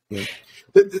 Yeah.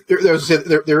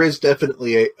 There is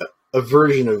definitely a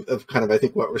version of kind of, I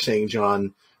think what we're saying,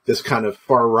 John, this kind of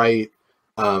far right,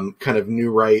 kind of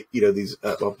new right, these,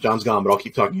 well, John's gone, but I'll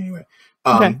keep talking anyway.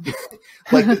 Okay.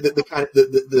 the kind of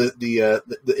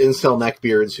the incel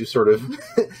neckbeards who sort of,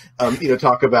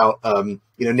 talk about,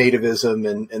 nativism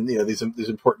and these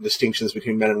important distinctions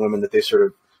between men and women that they sort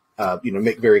of,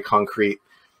 make very concrete.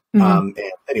 And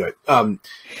anyway,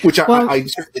 which I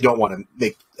certainly don't want to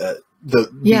make,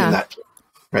 that,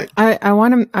 right. I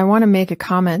want to make a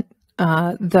comment,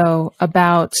 though,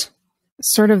 about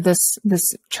sort of this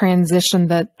transition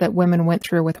that women went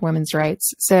through with women's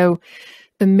rights. So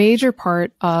the major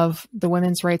part of the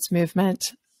women's rights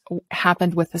movement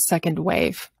happened with the second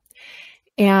wave.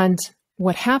 And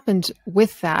what happened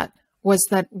with that was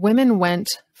that women went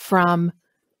from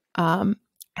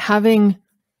having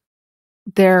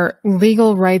their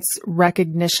legal rights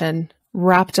recognition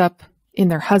wrapped up in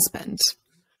their husband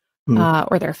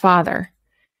or their father,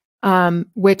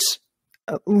 which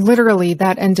literally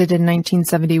that ended in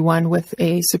 1971 with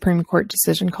a Supreme Court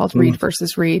decision called Reed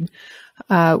versus Reed,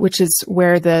 which is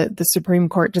where the Supreme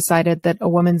Court decided that a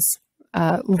woman's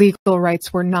legal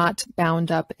rights were not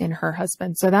bound up in her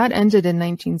husband. So that ended in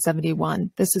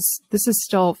 1971. This is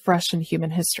still fresh in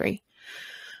human history.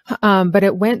 But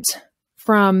it went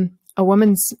from a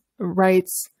woman's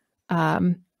rights,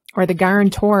 or the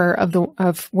guarantor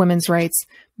of women's rights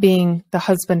being the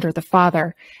husband or the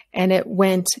father, and it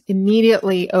went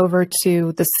immediately over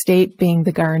to the state being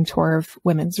the guarantor of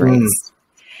women's rights.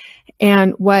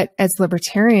 And as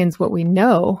libertarians, what we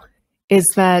know is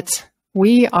that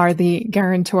we are the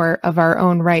guarantor of our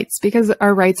own rights because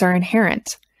our rights are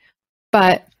inherent.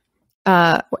 But,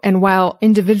 and while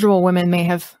individual women may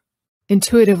have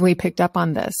intuitively picked up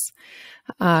on this,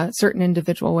 certain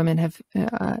individual women have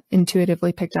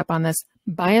intuitively picked up on this,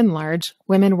 by and large,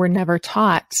 women were never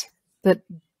taught that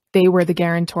they were the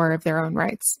guarantor of their own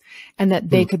rights and that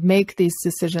they could make these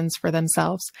decisions for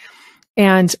themselves.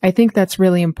 And I think that's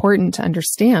really important to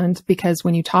understand, because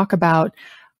when you talk about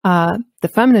the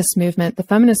feminist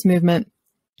movement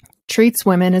treats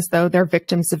women as though they're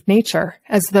victims of nature,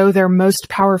 as though their most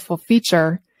powerful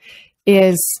feature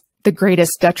is the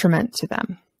greatest detriment to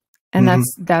them. And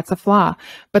that's a flaw.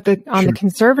 But on the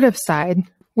conservative side,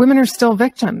 women are still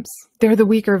victims. They're the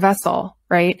weaker vessel,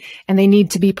 right? And they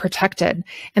need to be protected.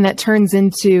 And that turns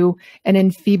into an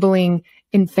enfeebling,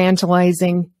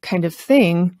 infantilizing kind of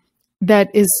thing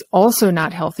that is also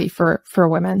not healthy for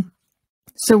women.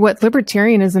 So what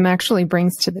libertarianism actually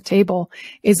brings to the table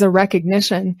is a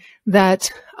recognition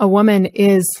that a woman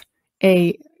is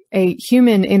a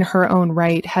human in her own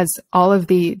right, has all of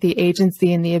the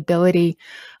agency and the ability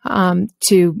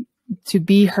to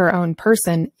be her own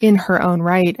person in her own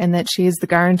right, and that she is the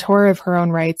guarantor of her own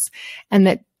rights, and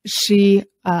that she,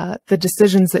 the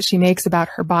decisions that she makes about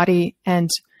her body and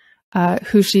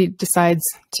who she decides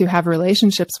to have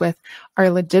relationships with are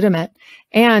legitimate.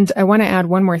 And I want to add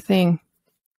one more thing,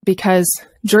 because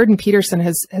Jordan Peterson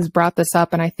has brought this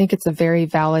up, and I think it's a very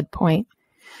valid point.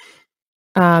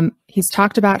 He's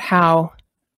talked about how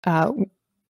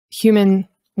human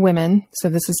women, so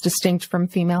this is distinct from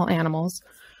female animals,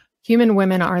 human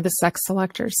women are the sex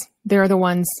selectors. They're the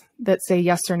ones that say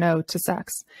yes or no to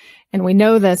sex. And we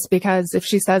know this because if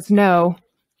she says no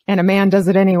and a man does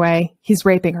it anyway, he's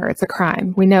raping her. It's a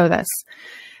crime. We know this.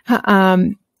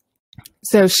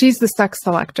 So she's the sex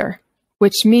selector,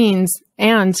 which means,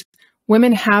 and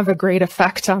women have a great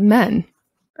effect on men,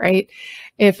 right?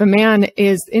 If a man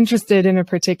is interested in a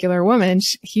particular woman,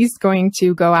 he's going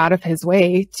to go out of his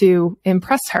way to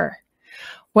impress her.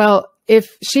 Well,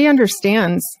 if she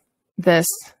understands this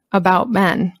about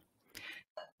men,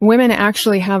 women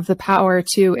actually have the power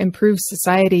to improve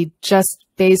society just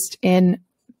based in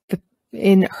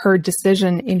her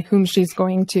decision in whom she's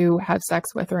going to have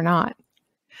sex with or not,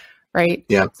 right?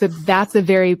 Yeah. So that's a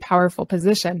very powerful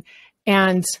position.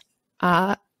 And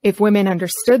if women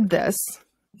understood this,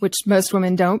 which most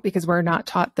women don't, because we're not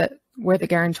taught that we're the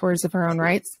guarantors of our own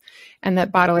rights and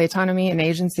that bodily autonomy and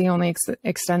agency only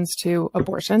extends to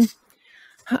abortion.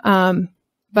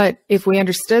 But if we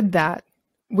understood that,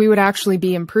 we would actually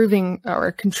be improving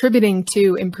or contributing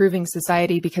to improving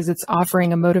society, because it's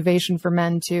offering a motivation for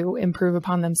men to improve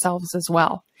upon themselves as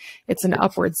well. It's an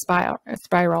upward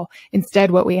spiral.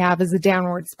 Instead, what we have is a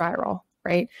downward spiral,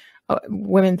 right?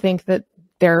 Women think that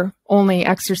their only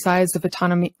exercise of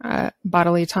autonomy,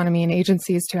 bodily autonomy and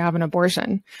agency is to have an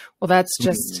abortion. Well, that's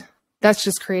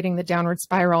just creating the downward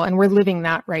spiral, and we're living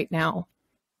that right now.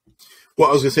 Well,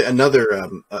 I was going to say another,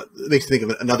 it makes me think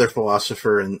of another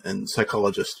philosopher and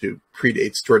psychologist who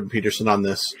predates Jordan Peterson on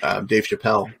this, Dave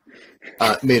Chappelle,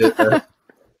 made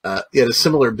he had a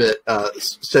similar bit,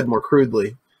 said more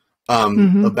crudely,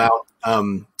 about,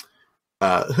 I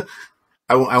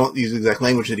won't use the exact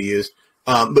language that he used,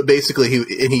 but basically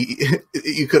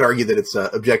you could argue that it's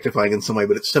objectifying in some way,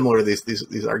 but it's similar to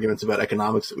these arguments about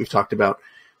economics that we've talked about.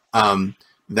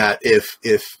 That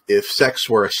if sex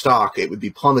were a stock, it would be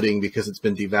plummeting because it's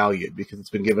been devalued, because it's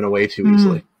been given away too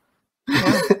easily.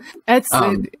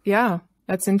 Yeah.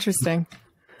 That's interesting.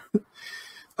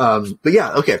 But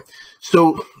yeah, okay.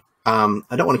 So I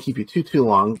don't want to keep you too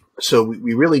long. So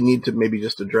we really need to maybe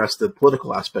just address the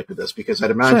political aspect of this, because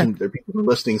I'd imagine there are people who are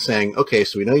listening saying, okay,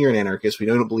 so we know you're an anarchist. We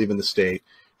know you don't believe in the state.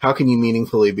 how can you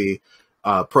meaningfully be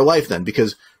pro-life then?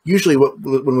 Because usually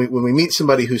when we meet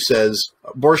somebody who says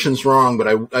abortion's wrong, but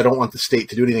I don't want the state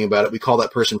to do anything about it, we call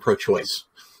that person pro-choice.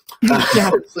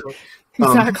 Yeah, So,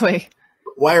 exactly.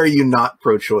 why are you not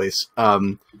pro-choice?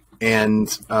 Can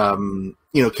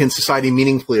society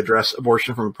meaningfully address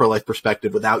abortion from a pro-life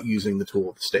perspective without using the tool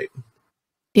of the state?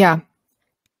 Yeah.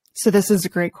 So this is a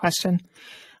great question.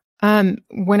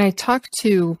 When I talk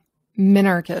to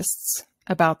minarchists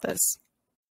about this,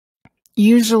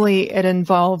 usually it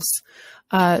involves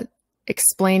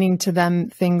explaining to them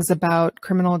things about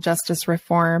criminal justice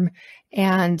reform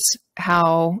and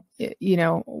how,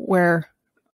 where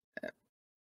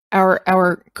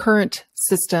our current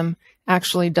system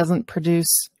actually doesn't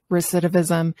produce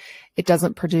recidivism. It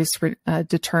doesn't produce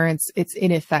deterrence. It's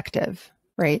ineffective,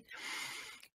 right?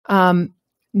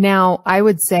 Now, I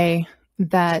would say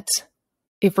that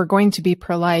if we're going to be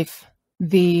pro-life,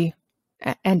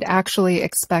 and actually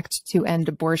expect to end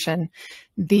abortion,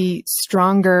 the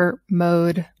stronger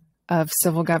mode of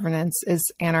civil governance is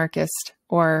anarchist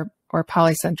or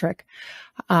polycentric.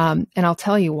 And I'll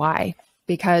tell you why.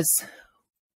 Because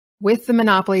with the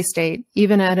monopoly state,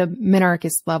 even at a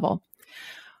minarchist level,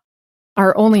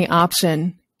 our only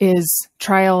option is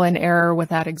trial and error with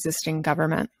that existing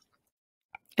government.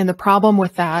 And the problem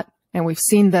with that, and we've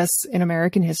seen this in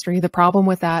American history, the problem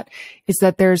with that is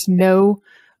that there's no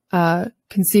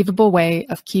conceivable way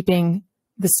of keeping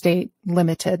the state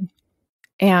limited.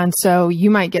 And so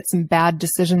you might get some bad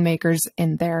decision makers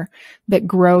in there that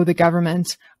grow the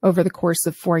government over the course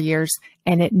of 4 years,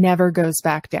 and it never goes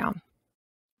back down,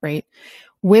 right?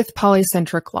 With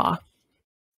polycentric law,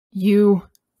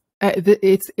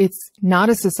 it's not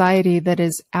a society that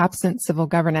is absent civil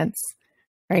governance,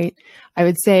 right? I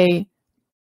would say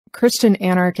Christian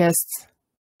anarchists,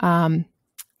 and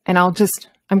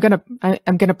I'm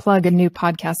gonna plug a new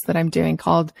podcast that I'm doing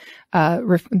called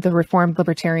the Reformed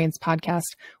Libertarians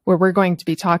podcast, where we're going to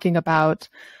be talking about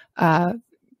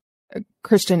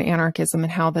Christian anarchism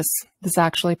and how this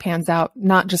actually pans out,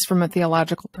 not just from a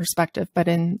theological perspective, but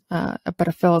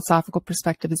a philosophical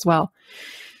perspective as well.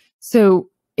 So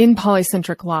in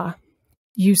polycentric law,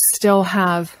 you still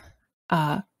have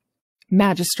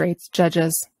magistrates,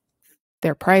 judges.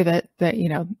 They're private. That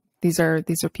these are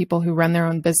people who run their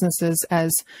own businesses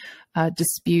as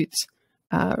dispute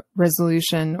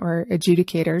resolution or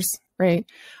adjudicators, right?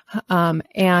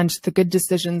 And the good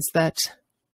decisions that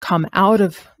come out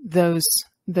of those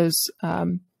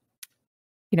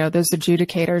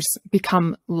adjudicators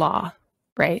become law,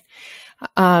 right?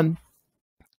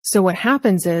 So what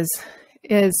happens is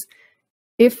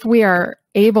if we are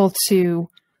able to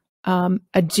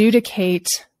adjudicate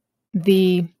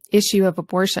the issue of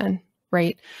abortion,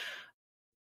 right?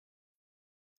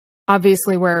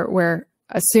 Obviously, we're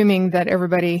assuming that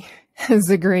everybody has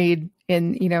agreed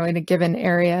in a given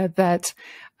area that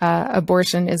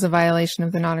abortion is a violation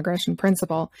of the non-aggression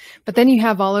principle. But then you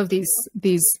have all of these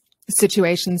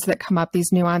situations that come up,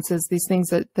 these nuances, these things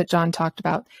that John talked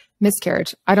about.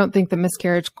 Miscarriage. I don't think that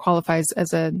miscarriage qualifies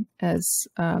as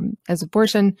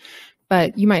abortion,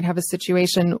 but you might have a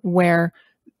situation where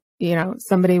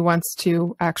somebody wants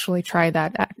to actually try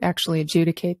that, actually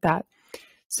adjudicate that.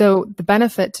 So the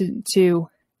benefit to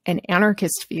an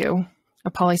anarchist view,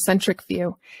 a polycentric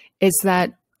view, is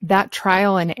that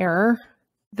trial and error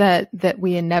that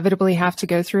we inevitably have to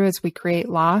go through as we create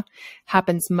law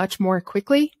happens much more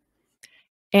quickly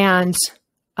and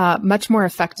much more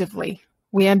effectively.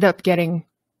 We end up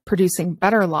producing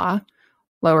better law,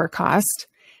 lower cost,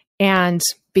 and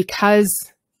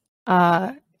because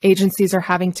agencies are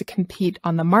having to compete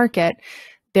on the market,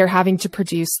 they're having to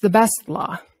produce the best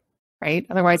law, right?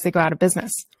 Otherwise, they go out of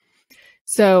business.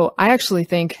 So I actually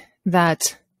think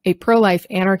that a pro-life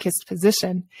anarchist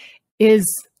position is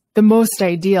the most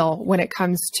ideal when it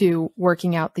comes to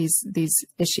working out these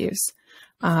issues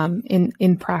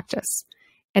in practice.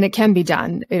 And it can be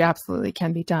done. It absolutely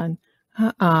can be done.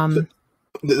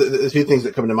 The two things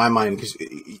that come to my mind, because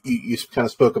you kind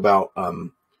of spoke about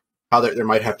how there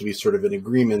might have to be sort of an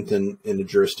agreement in a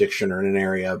jurisdiction or in an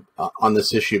area on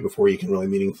this issue before you can really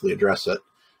meaningfully address it,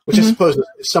 which I suppose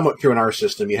is somewhat true in our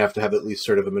system. You have to have at least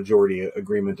sort of a majority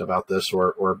agreement about this,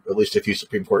 or at least a few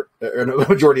Supreme Court, or a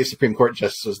majority of Supreme Court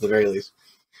justices at the very least.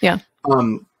 Yeah.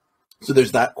 So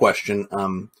there's that question.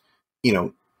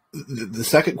 The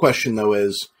second question, though,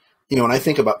 is, when I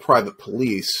think about private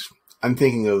police, I'm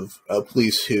thinking of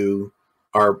police who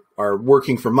are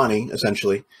working for money,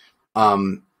 essentially,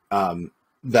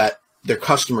 that their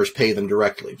customers pay them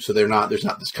directly. So there's not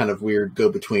this kind of weird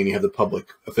go-between. You have the public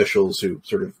officials who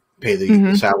sort of pay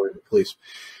the salary of the police.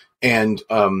 And,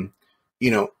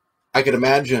 I could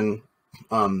imagine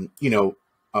a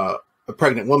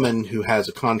pregnant woman who has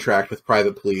a contract with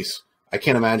private police, I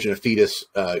can't imagine a fetus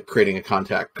creating a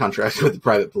contract with the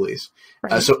private police.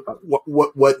 Right. So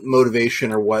what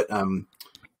motivation or what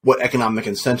economic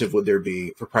incentive would there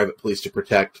be for private police to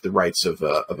protect the rights of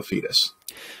a fetus?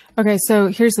 Okay, so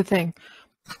here's the thing.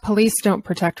 Police don't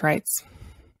protect rights,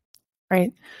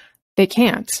 right? They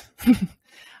can't.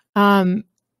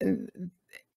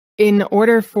 In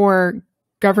order for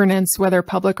governance, whether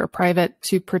public or private,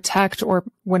 to protect, or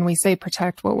when we say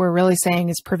protect, what we're really saying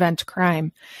is prevent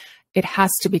crime, it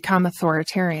has to become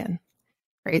authoritarian,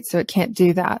 right? So it can't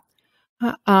do that.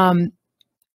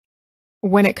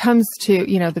 When it comes to,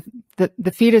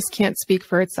 the fetus can't speak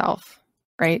for itself,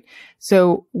 right?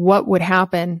 So what would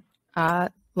happen,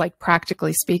 like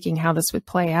practically speaking, how this would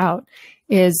play out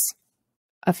is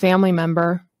a family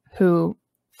member who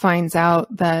finds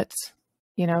out that,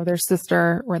 their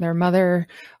sister or their mother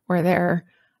or their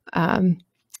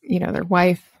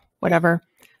wife, whatever,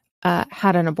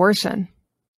 had an abortion.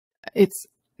 It's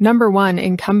number one,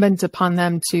 incumbent upon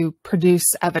them to produce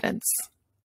evidence,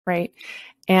 right?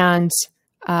 And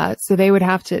so they would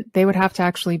have to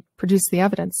actually produce the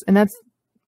evidence, and that's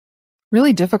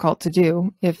really difficult to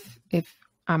do. If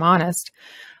I'm honest,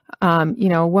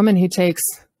 a woman who takes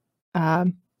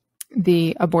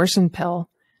the abortion pill,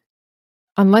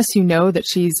 unless you know that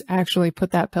she's actually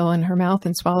put that pill in her mouth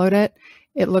and swallowed it,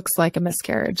 it looks like a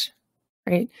miscarriage,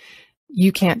 right?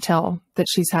 You can't tell that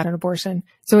she's had an abortion.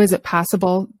 So is it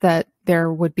possible that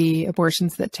there would be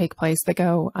abortions that take place that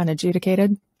go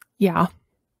unadjudicated? Yeah.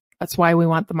 That's why we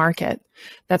want the market.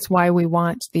 That's why we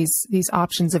want these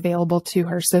options available to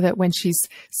her, so that when she's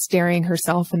staring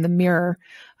herself in the mirror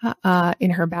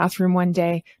in her bathroom one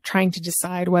day, trying to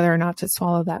decide whether or not to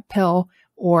swallow that pill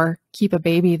or keep a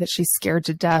baby that she's scared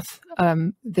to death,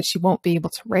 that she won't be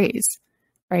able to raise,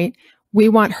 right? We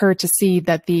want her to see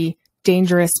that the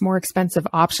dangerous, more expensive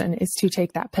option is to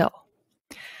take that pill.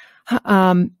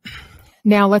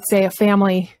 Now, let's say a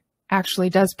family actually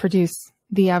does produce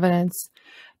the evidence.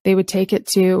 They would take it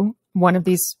to one of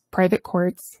these private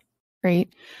courts, right?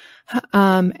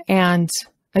 And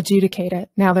adjudicate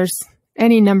it. Now, there's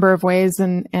any number of ways,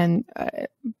 and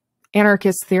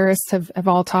anarchist theorists have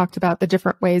all talked about the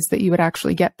different ways that you would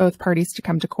actually get both parties to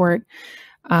come to court.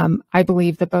 I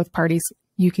believe that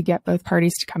you could get both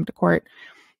parties to come to court.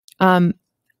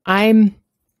 I'm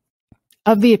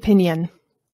of the opinion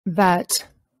that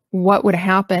what would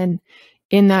happen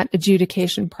in that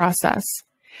adjudication process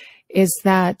is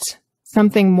that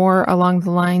something more along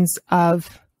the lines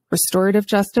of restorative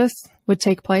justice would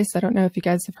take place. I don't know if you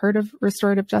guys have heard of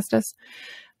restorative justice.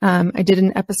 I did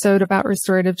an episode about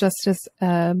restorative justice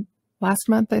last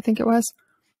month, I think it was.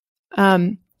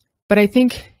 But I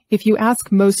think if you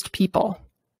ask most people,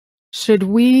 should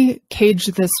we cage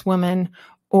this woman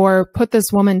or put this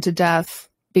woman to death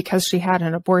because she had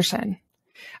an abortion?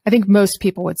 I think most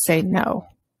people would say no,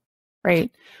 right?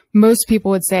 Most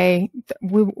people would say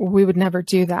we would never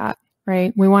do that,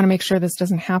 right? We want to make sure this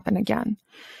doesn't happen again.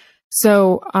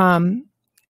 So,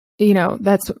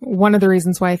 that's one of the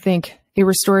reasons why I think a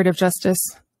restorative justice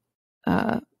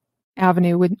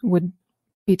avenue would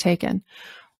be taken.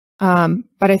 But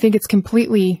I think it's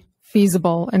completely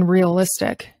feasible and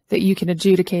realistic that you can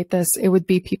adjudicate this. It would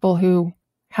be people who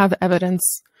have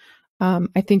evidence.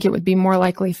 I think it would be more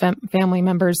likely family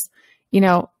members.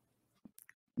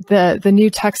 The new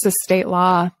Texas state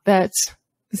law that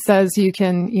says you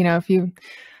can, if you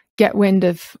get wind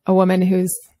of a woman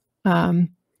who's had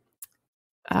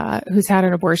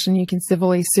an abortion, you can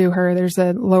civilly sue her. There's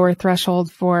a lower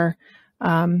threshold for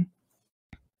the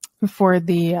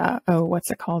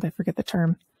what's it called? I forget the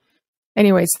term.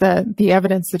 Anyways, the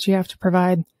evidence that you have to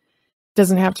provide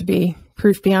doesn't have to be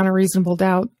proof beyond a reasonable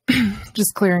doubt,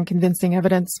 just clear and convincing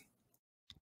evidence.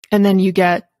 And then you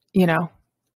get,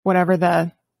 whatever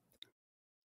the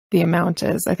amount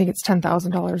is. I think it's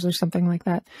 $10,000 or something like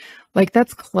that. Like,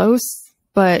 that's close,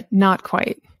 but not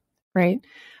quite, right?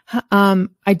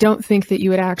 I don't think that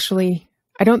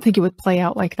I don't think it would play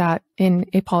out like that in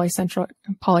a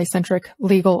polycentric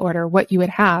legal order. What you would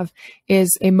have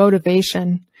is a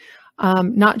motivation,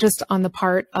 not just on the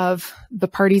part of the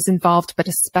parties involved, but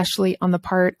especially on the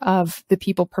part of the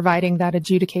people providing that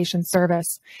adjudication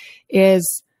service,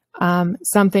 is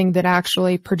something that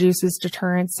actually produces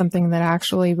deterrence, something that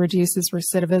actually reduces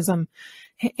recidivism.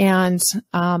 And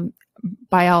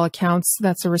by all accounts,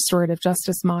 that's a restorative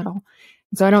justice model.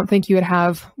 So I don't think you would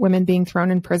have women being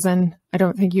thrown in prison. I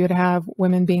don't think you would have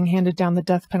women being handed down the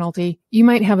death penalty. You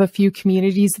might have a few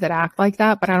communities that act like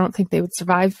that, but I don't think they would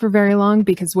survive for very long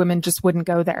because women just wouldn't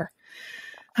go there.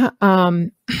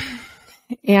 And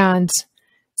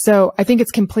So I think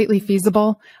it's completely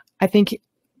feasible. I think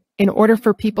in order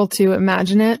for people to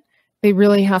imagine it, they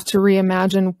really have to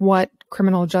reimagine what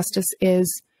criminal justice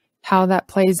is, how that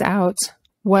plays out,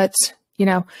 what,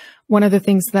 one of the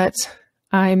things that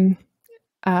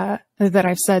that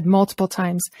I've said multiple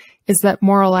times is that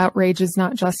moral outrage is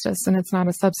not justice, and it's not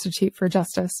a substitute for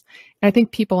justice. And I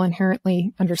think people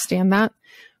inherently understand that.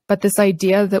 But this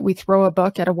idea that we throw a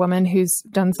book at a woman who's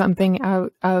done something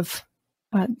out of,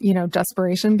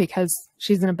 desperation because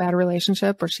she's in a bad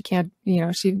relationship or she can't,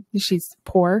 she's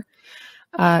poor,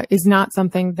 is not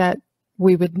something that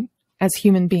we would, as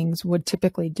human beings, would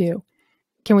typically do.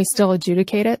 Can we still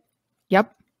adjudicate it?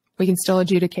 Yep, we can still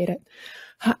adjudicate it.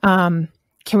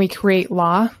 Can we create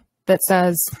law that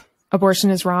says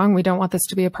abortion is wrong? We don't want this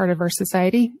to be a part of our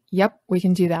society. Yep, we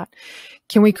can do that.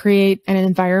 Can we create an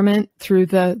environment through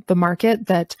the market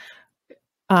that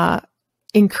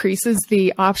increases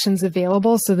the options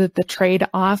available so that the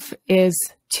trade-off is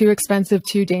too expensive,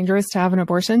 too dangerous to have an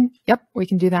abortion? Yep, we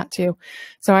can do that too.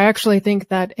 So I actually think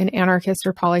that an anarchist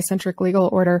or polycentric legal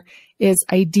order is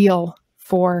ideal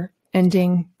for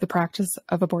ending the practice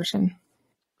of abortion.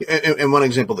 And one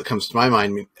example that comes to my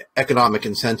mind, economic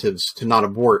incentives to not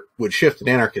abort would shift in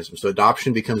anarchism. So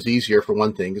adoption becomes easier for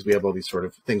one thing because we have all these sort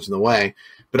of things in the way.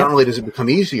 But not only does it become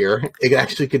easier, it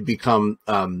actually could become,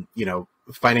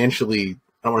 financially,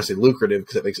 I don't want to say lucrative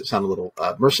because that makes it sound a little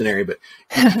mercenary, but,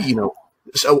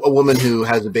 so a woman who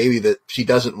has a baby that she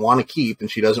doesn't want to keep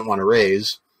and she doesn't want to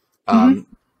raise,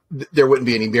 there wouldn't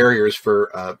be any barriers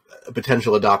for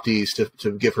potential adoptees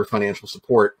to give her financial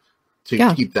support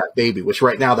to keep that baby, which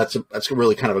right now that's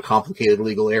really kind of a complicated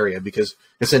legal area because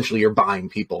essentially you're buying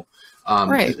people.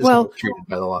 Right. Well, treated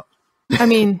by the law. I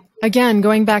mean, again,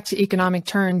 going back to economic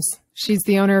terms, she's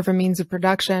the owner of a means of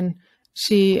production.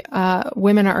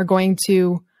 Women are going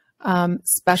to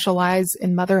specialize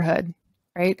in motherhood,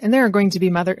 right? And there are going to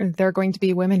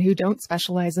be women who don't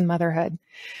specialize in motherhood,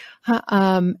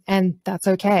 and that's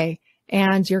okay.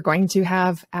 And you're going to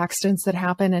have accidents that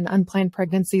happen and unplanned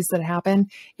pregnancies that happen.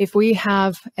 If we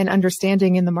have an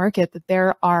understanding in the market that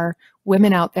there are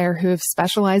women out there who have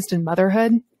specialized in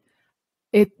motherhood,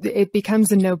 it becomes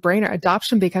a no-brainer.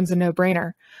 Adoption becomes a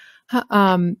no-brainer.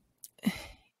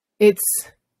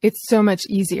 It's so much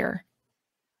easier.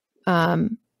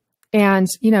 And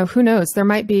who knows? There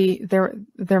might be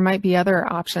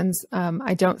other options.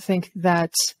 I don't think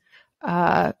that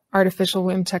artificial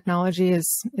womb technology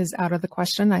is out of the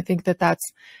question. I think that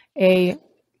that's a,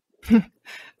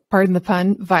 pardon the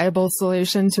pun, viable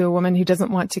solution to a woman who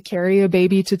doesn't want to carry a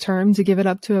baby to term to give it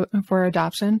up for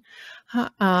adoption.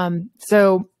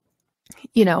 So,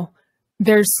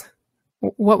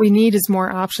 what we need is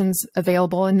more options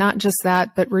available, and not just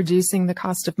that, but reducing the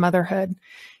cost of motherhood.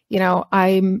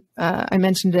 I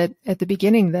mentioned it at the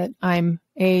beginning that I'm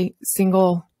a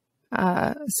single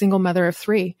mother of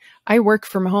 3. I work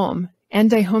from home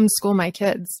and I homeschool my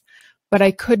kids, but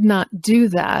I could not do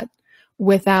that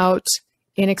without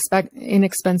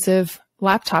inexpensive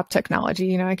laptop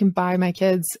technology. I can buy my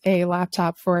kids a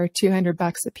laptop for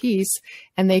 $200 a piece,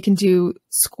 and they can do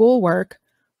schoolwork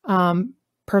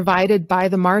provided by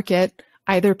the market,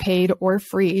 either paid or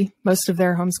free. Most of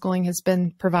their homeschooling has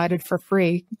been provided for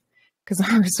free because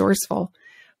I'm resourceful.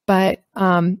 But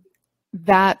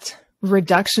that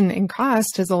reduction in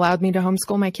cost has allowed me to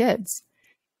homeschool my kids.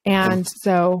 And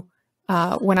so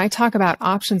when I talk about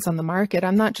options on the market,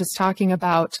 I'm not just talking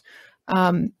about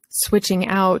switching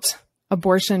out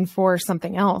abortion for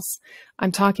something else.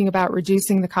 I'm talking about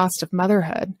reducing the cost of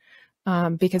motherhood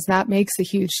because that makes a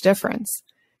huge difference.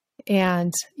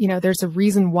 And, there's a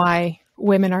reason why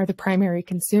women are the primary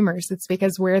consumers. It's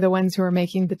because we're the ones who are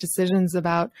making the decisions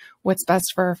about what's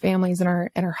best for our families and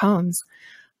our homes.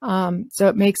 So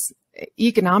it makes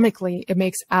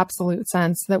absolute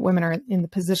sense that women are in the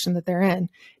position that they're in,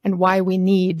 and why we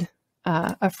need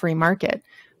a free market.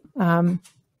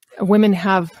 Women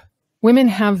have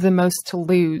the most to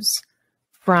lose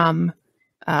from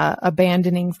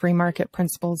abandoning free market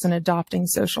principles and adopting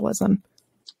socialism.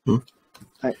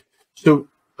 So,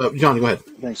 John, go ahead.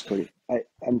 Thanks, Cody.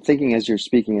 I'm thinking as you're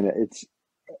speaking, and it's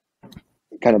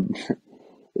kind of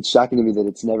it's shocking to me that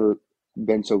it's never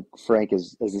been so frank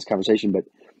as this conversation. But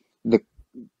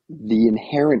the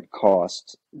inherent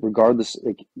cost, regardless,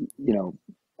 I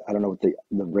don't know what the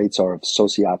rates are of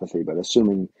sociopathy, but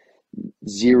assuming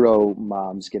 0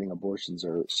 moms getting abortions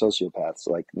are sociopaths,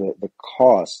 like the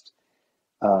cost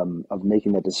of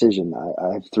making that decision.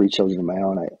 I have 3 children of my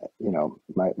own.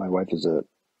 My wife is an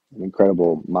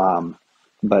incredible mom,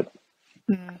 but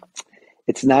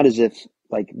it's not as if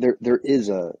like there is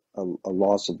a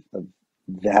loss of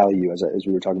value as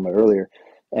we were talking about earlier,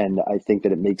 And I think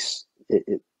that it makes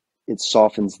it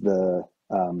softens the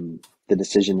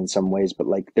decision in some ways, but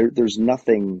like there's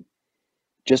nothing,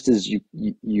 just as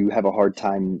you have a hard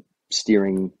time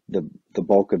steering the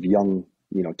bulk of young,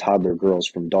 toddler girls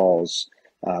from dolls,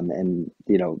 and,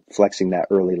 flexing that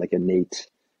early, like innate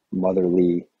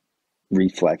motherly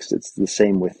reflex. It's the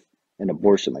same with an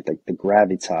abortion, like the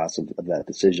gravitas of that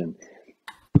decision.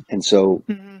 And so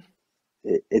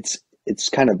it's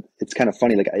kind of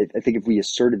funny. Like, I think if we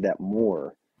asserted that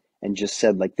more and just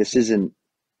said, like, this isn't,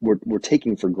 we're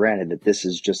taking for granted that this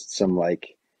is just some,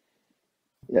 like,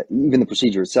 even the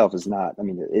procedure itself is not, I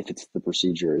mean, if it's the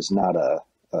procedure, is not a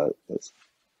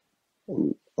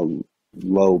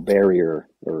low barrier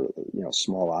or,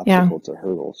 small obstacle to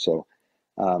hurdle. So,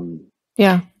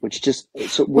 which just,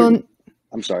 so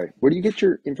I'm sorry, where do you get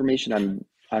your information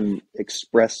on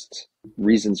expressed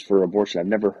reasons for abortion? I've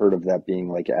never heard of that being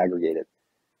like aggregated.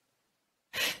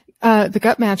 The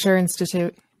Gut Matcher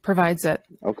Institute provides it.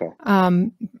 Okay.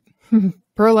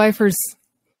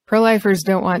 Pro-lifers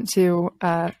don't want to,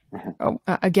 they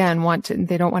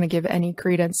don't want to give any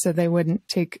credence, so they wouldn't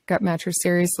take Gut Matcher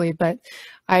seriously. But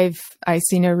I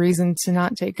see no reason to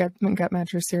not take Gut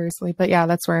Matcher seriously. But yeah,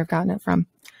 that's where I've gotten it from.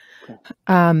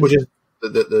 Which is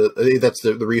that's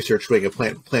the research wing of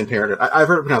Planned Parenthood. I've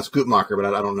heard it pronounced Guttmacher, but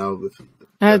I don't know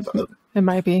if it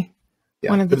might be. Yeah,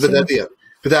 one of the two.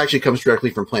 But that actually comes directly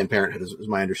from Planned Parenthood, is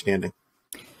my understanding.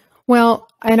 Well,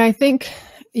 and I think,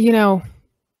 the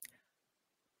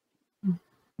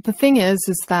thing is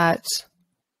that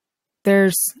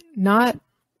there's not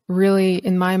really,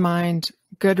 in my mind,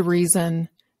 good reason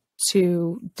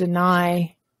to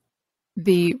deny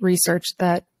the research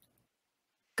that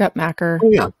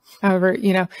Guttmacher, however,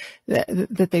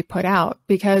 that they put out.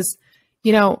 Because,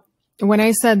 when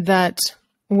I said that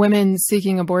women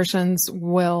seeking abortions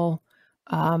will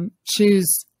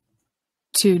choose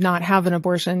to not have an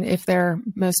abortion if their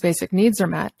most basic needs are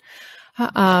met,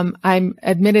 I'm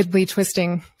admittedly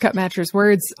twisting Guttmacher's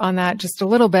words on that just a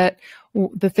little bit.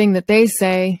 The thing that they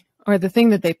say, or the thing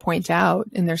that they point out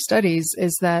in their studies,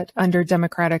 is that under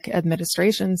Democratic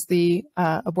administrations, the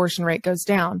abortion rate goes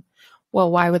down. Well,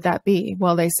 why would that be?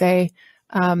 Well, they say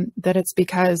that it's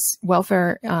because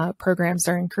welfare programs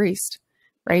are increased,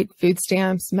 right? Food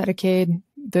stamps, Medicaid,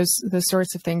 those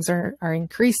sorts of things are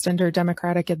increased under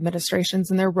Democratic administrations,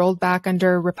 and they're rolled back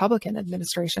under Republican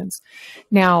administrations.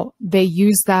 Now, they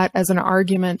use that as an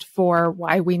argument for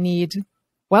why we need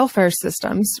welfare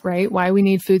systems, right? Why we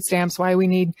need food stamps, why we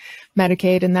need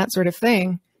Medicaid, and that sort of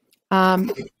thing.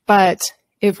 But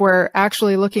if we're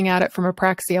actually looking at it from a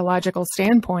praxeological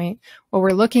standpoint, what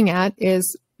we're looking at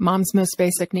is mom's most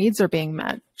basic needs are being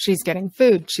met. She's getting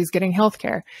food, she's getting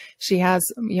healthcare, she has,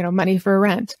 money for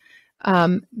rent.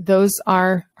 Those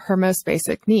are her most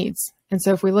basic needs. And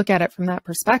so if we look at it from that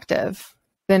perspective,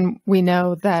 then we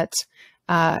know that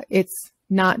it's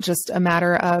not just a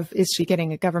matter of, is she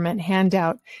getting a government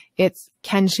handout? It's,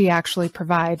 can she actually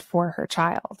provide for her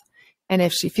child? And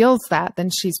if she feels that,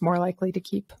 then she's more likely to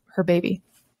keep her baby.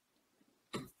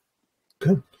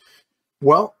 Good.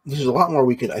 Well, there's a lot more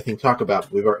we could, I think, talk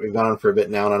about. We've gone on for a bit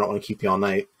now, and I don't want to keep you all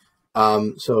night.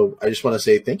 So I just want to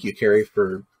say thank you, Kerry,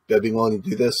 for being willing to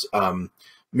do this.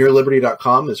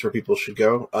 MereLiberty.com is where people should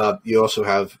go. You also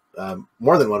have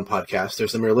more than one podcast.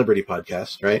 There's the Mere Liberty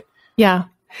podcast, right? Yeah.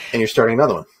 And you're starting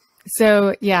another one.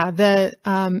 So yeah, the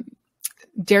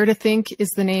Dare to Think is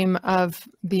the name of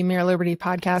the Mere Liberty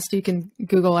podcast. You can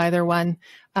Google either one.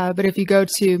 But if you go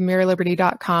to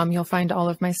MereLiberty.com, you'll find all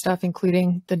of my stuff,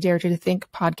 including the Dare to Think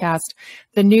podcast.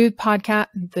 The new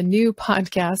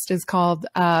podcast is called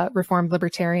Reformed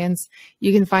Libertarians.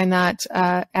 You can find that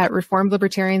at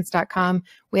reformedlibertarians.com.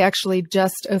 We actually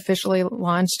just officially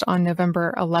launched on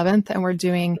November 11th, and we're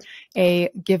doing a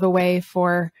giveaway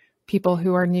for people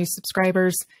who are new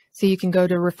subscribers. So you can go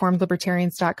to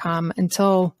reformedlibertarians.com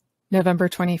until November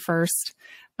 21st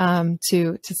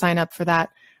to sign up for that.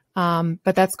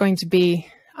 But that's going to be,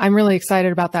 I'm really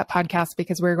excited about that podcast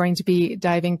because we're going to be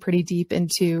diving pretty deep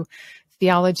into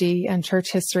theology and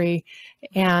church history,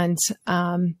 and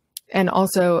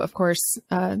also, of course,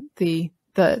 the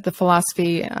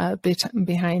philosophy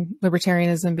behind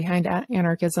libertarianism, behind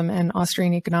anarchism and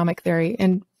Austrian economic theory,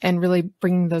 and really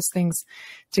bringing those things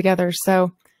together.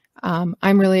 So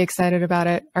I'm really excited about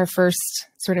it. Our first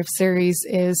sort of series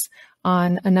is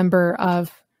on a number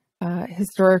of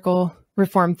historical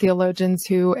Reformed theologians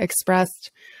who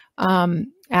expressed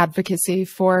advocacy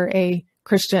for a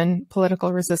Christian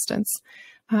political resistance,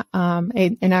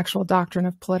 an actual doctrine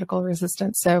of political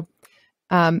resistance. So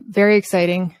very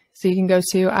exciting. So you can go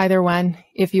to either one.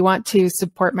 If you want to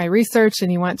support my research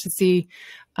and you want to see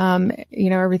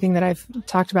everything that I've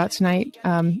talked about tonight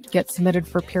gets submitted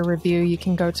for peer review. You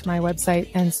can go to my website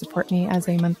and support me as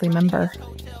a monthly member.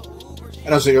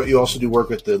 And also, you also do work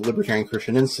with the Libertarian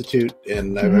Christian Institute,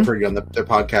 and I've heard you on their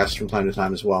podcast from time to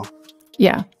time as well.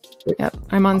 Yeah. Yep.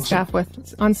 I'm on staff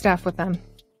with them.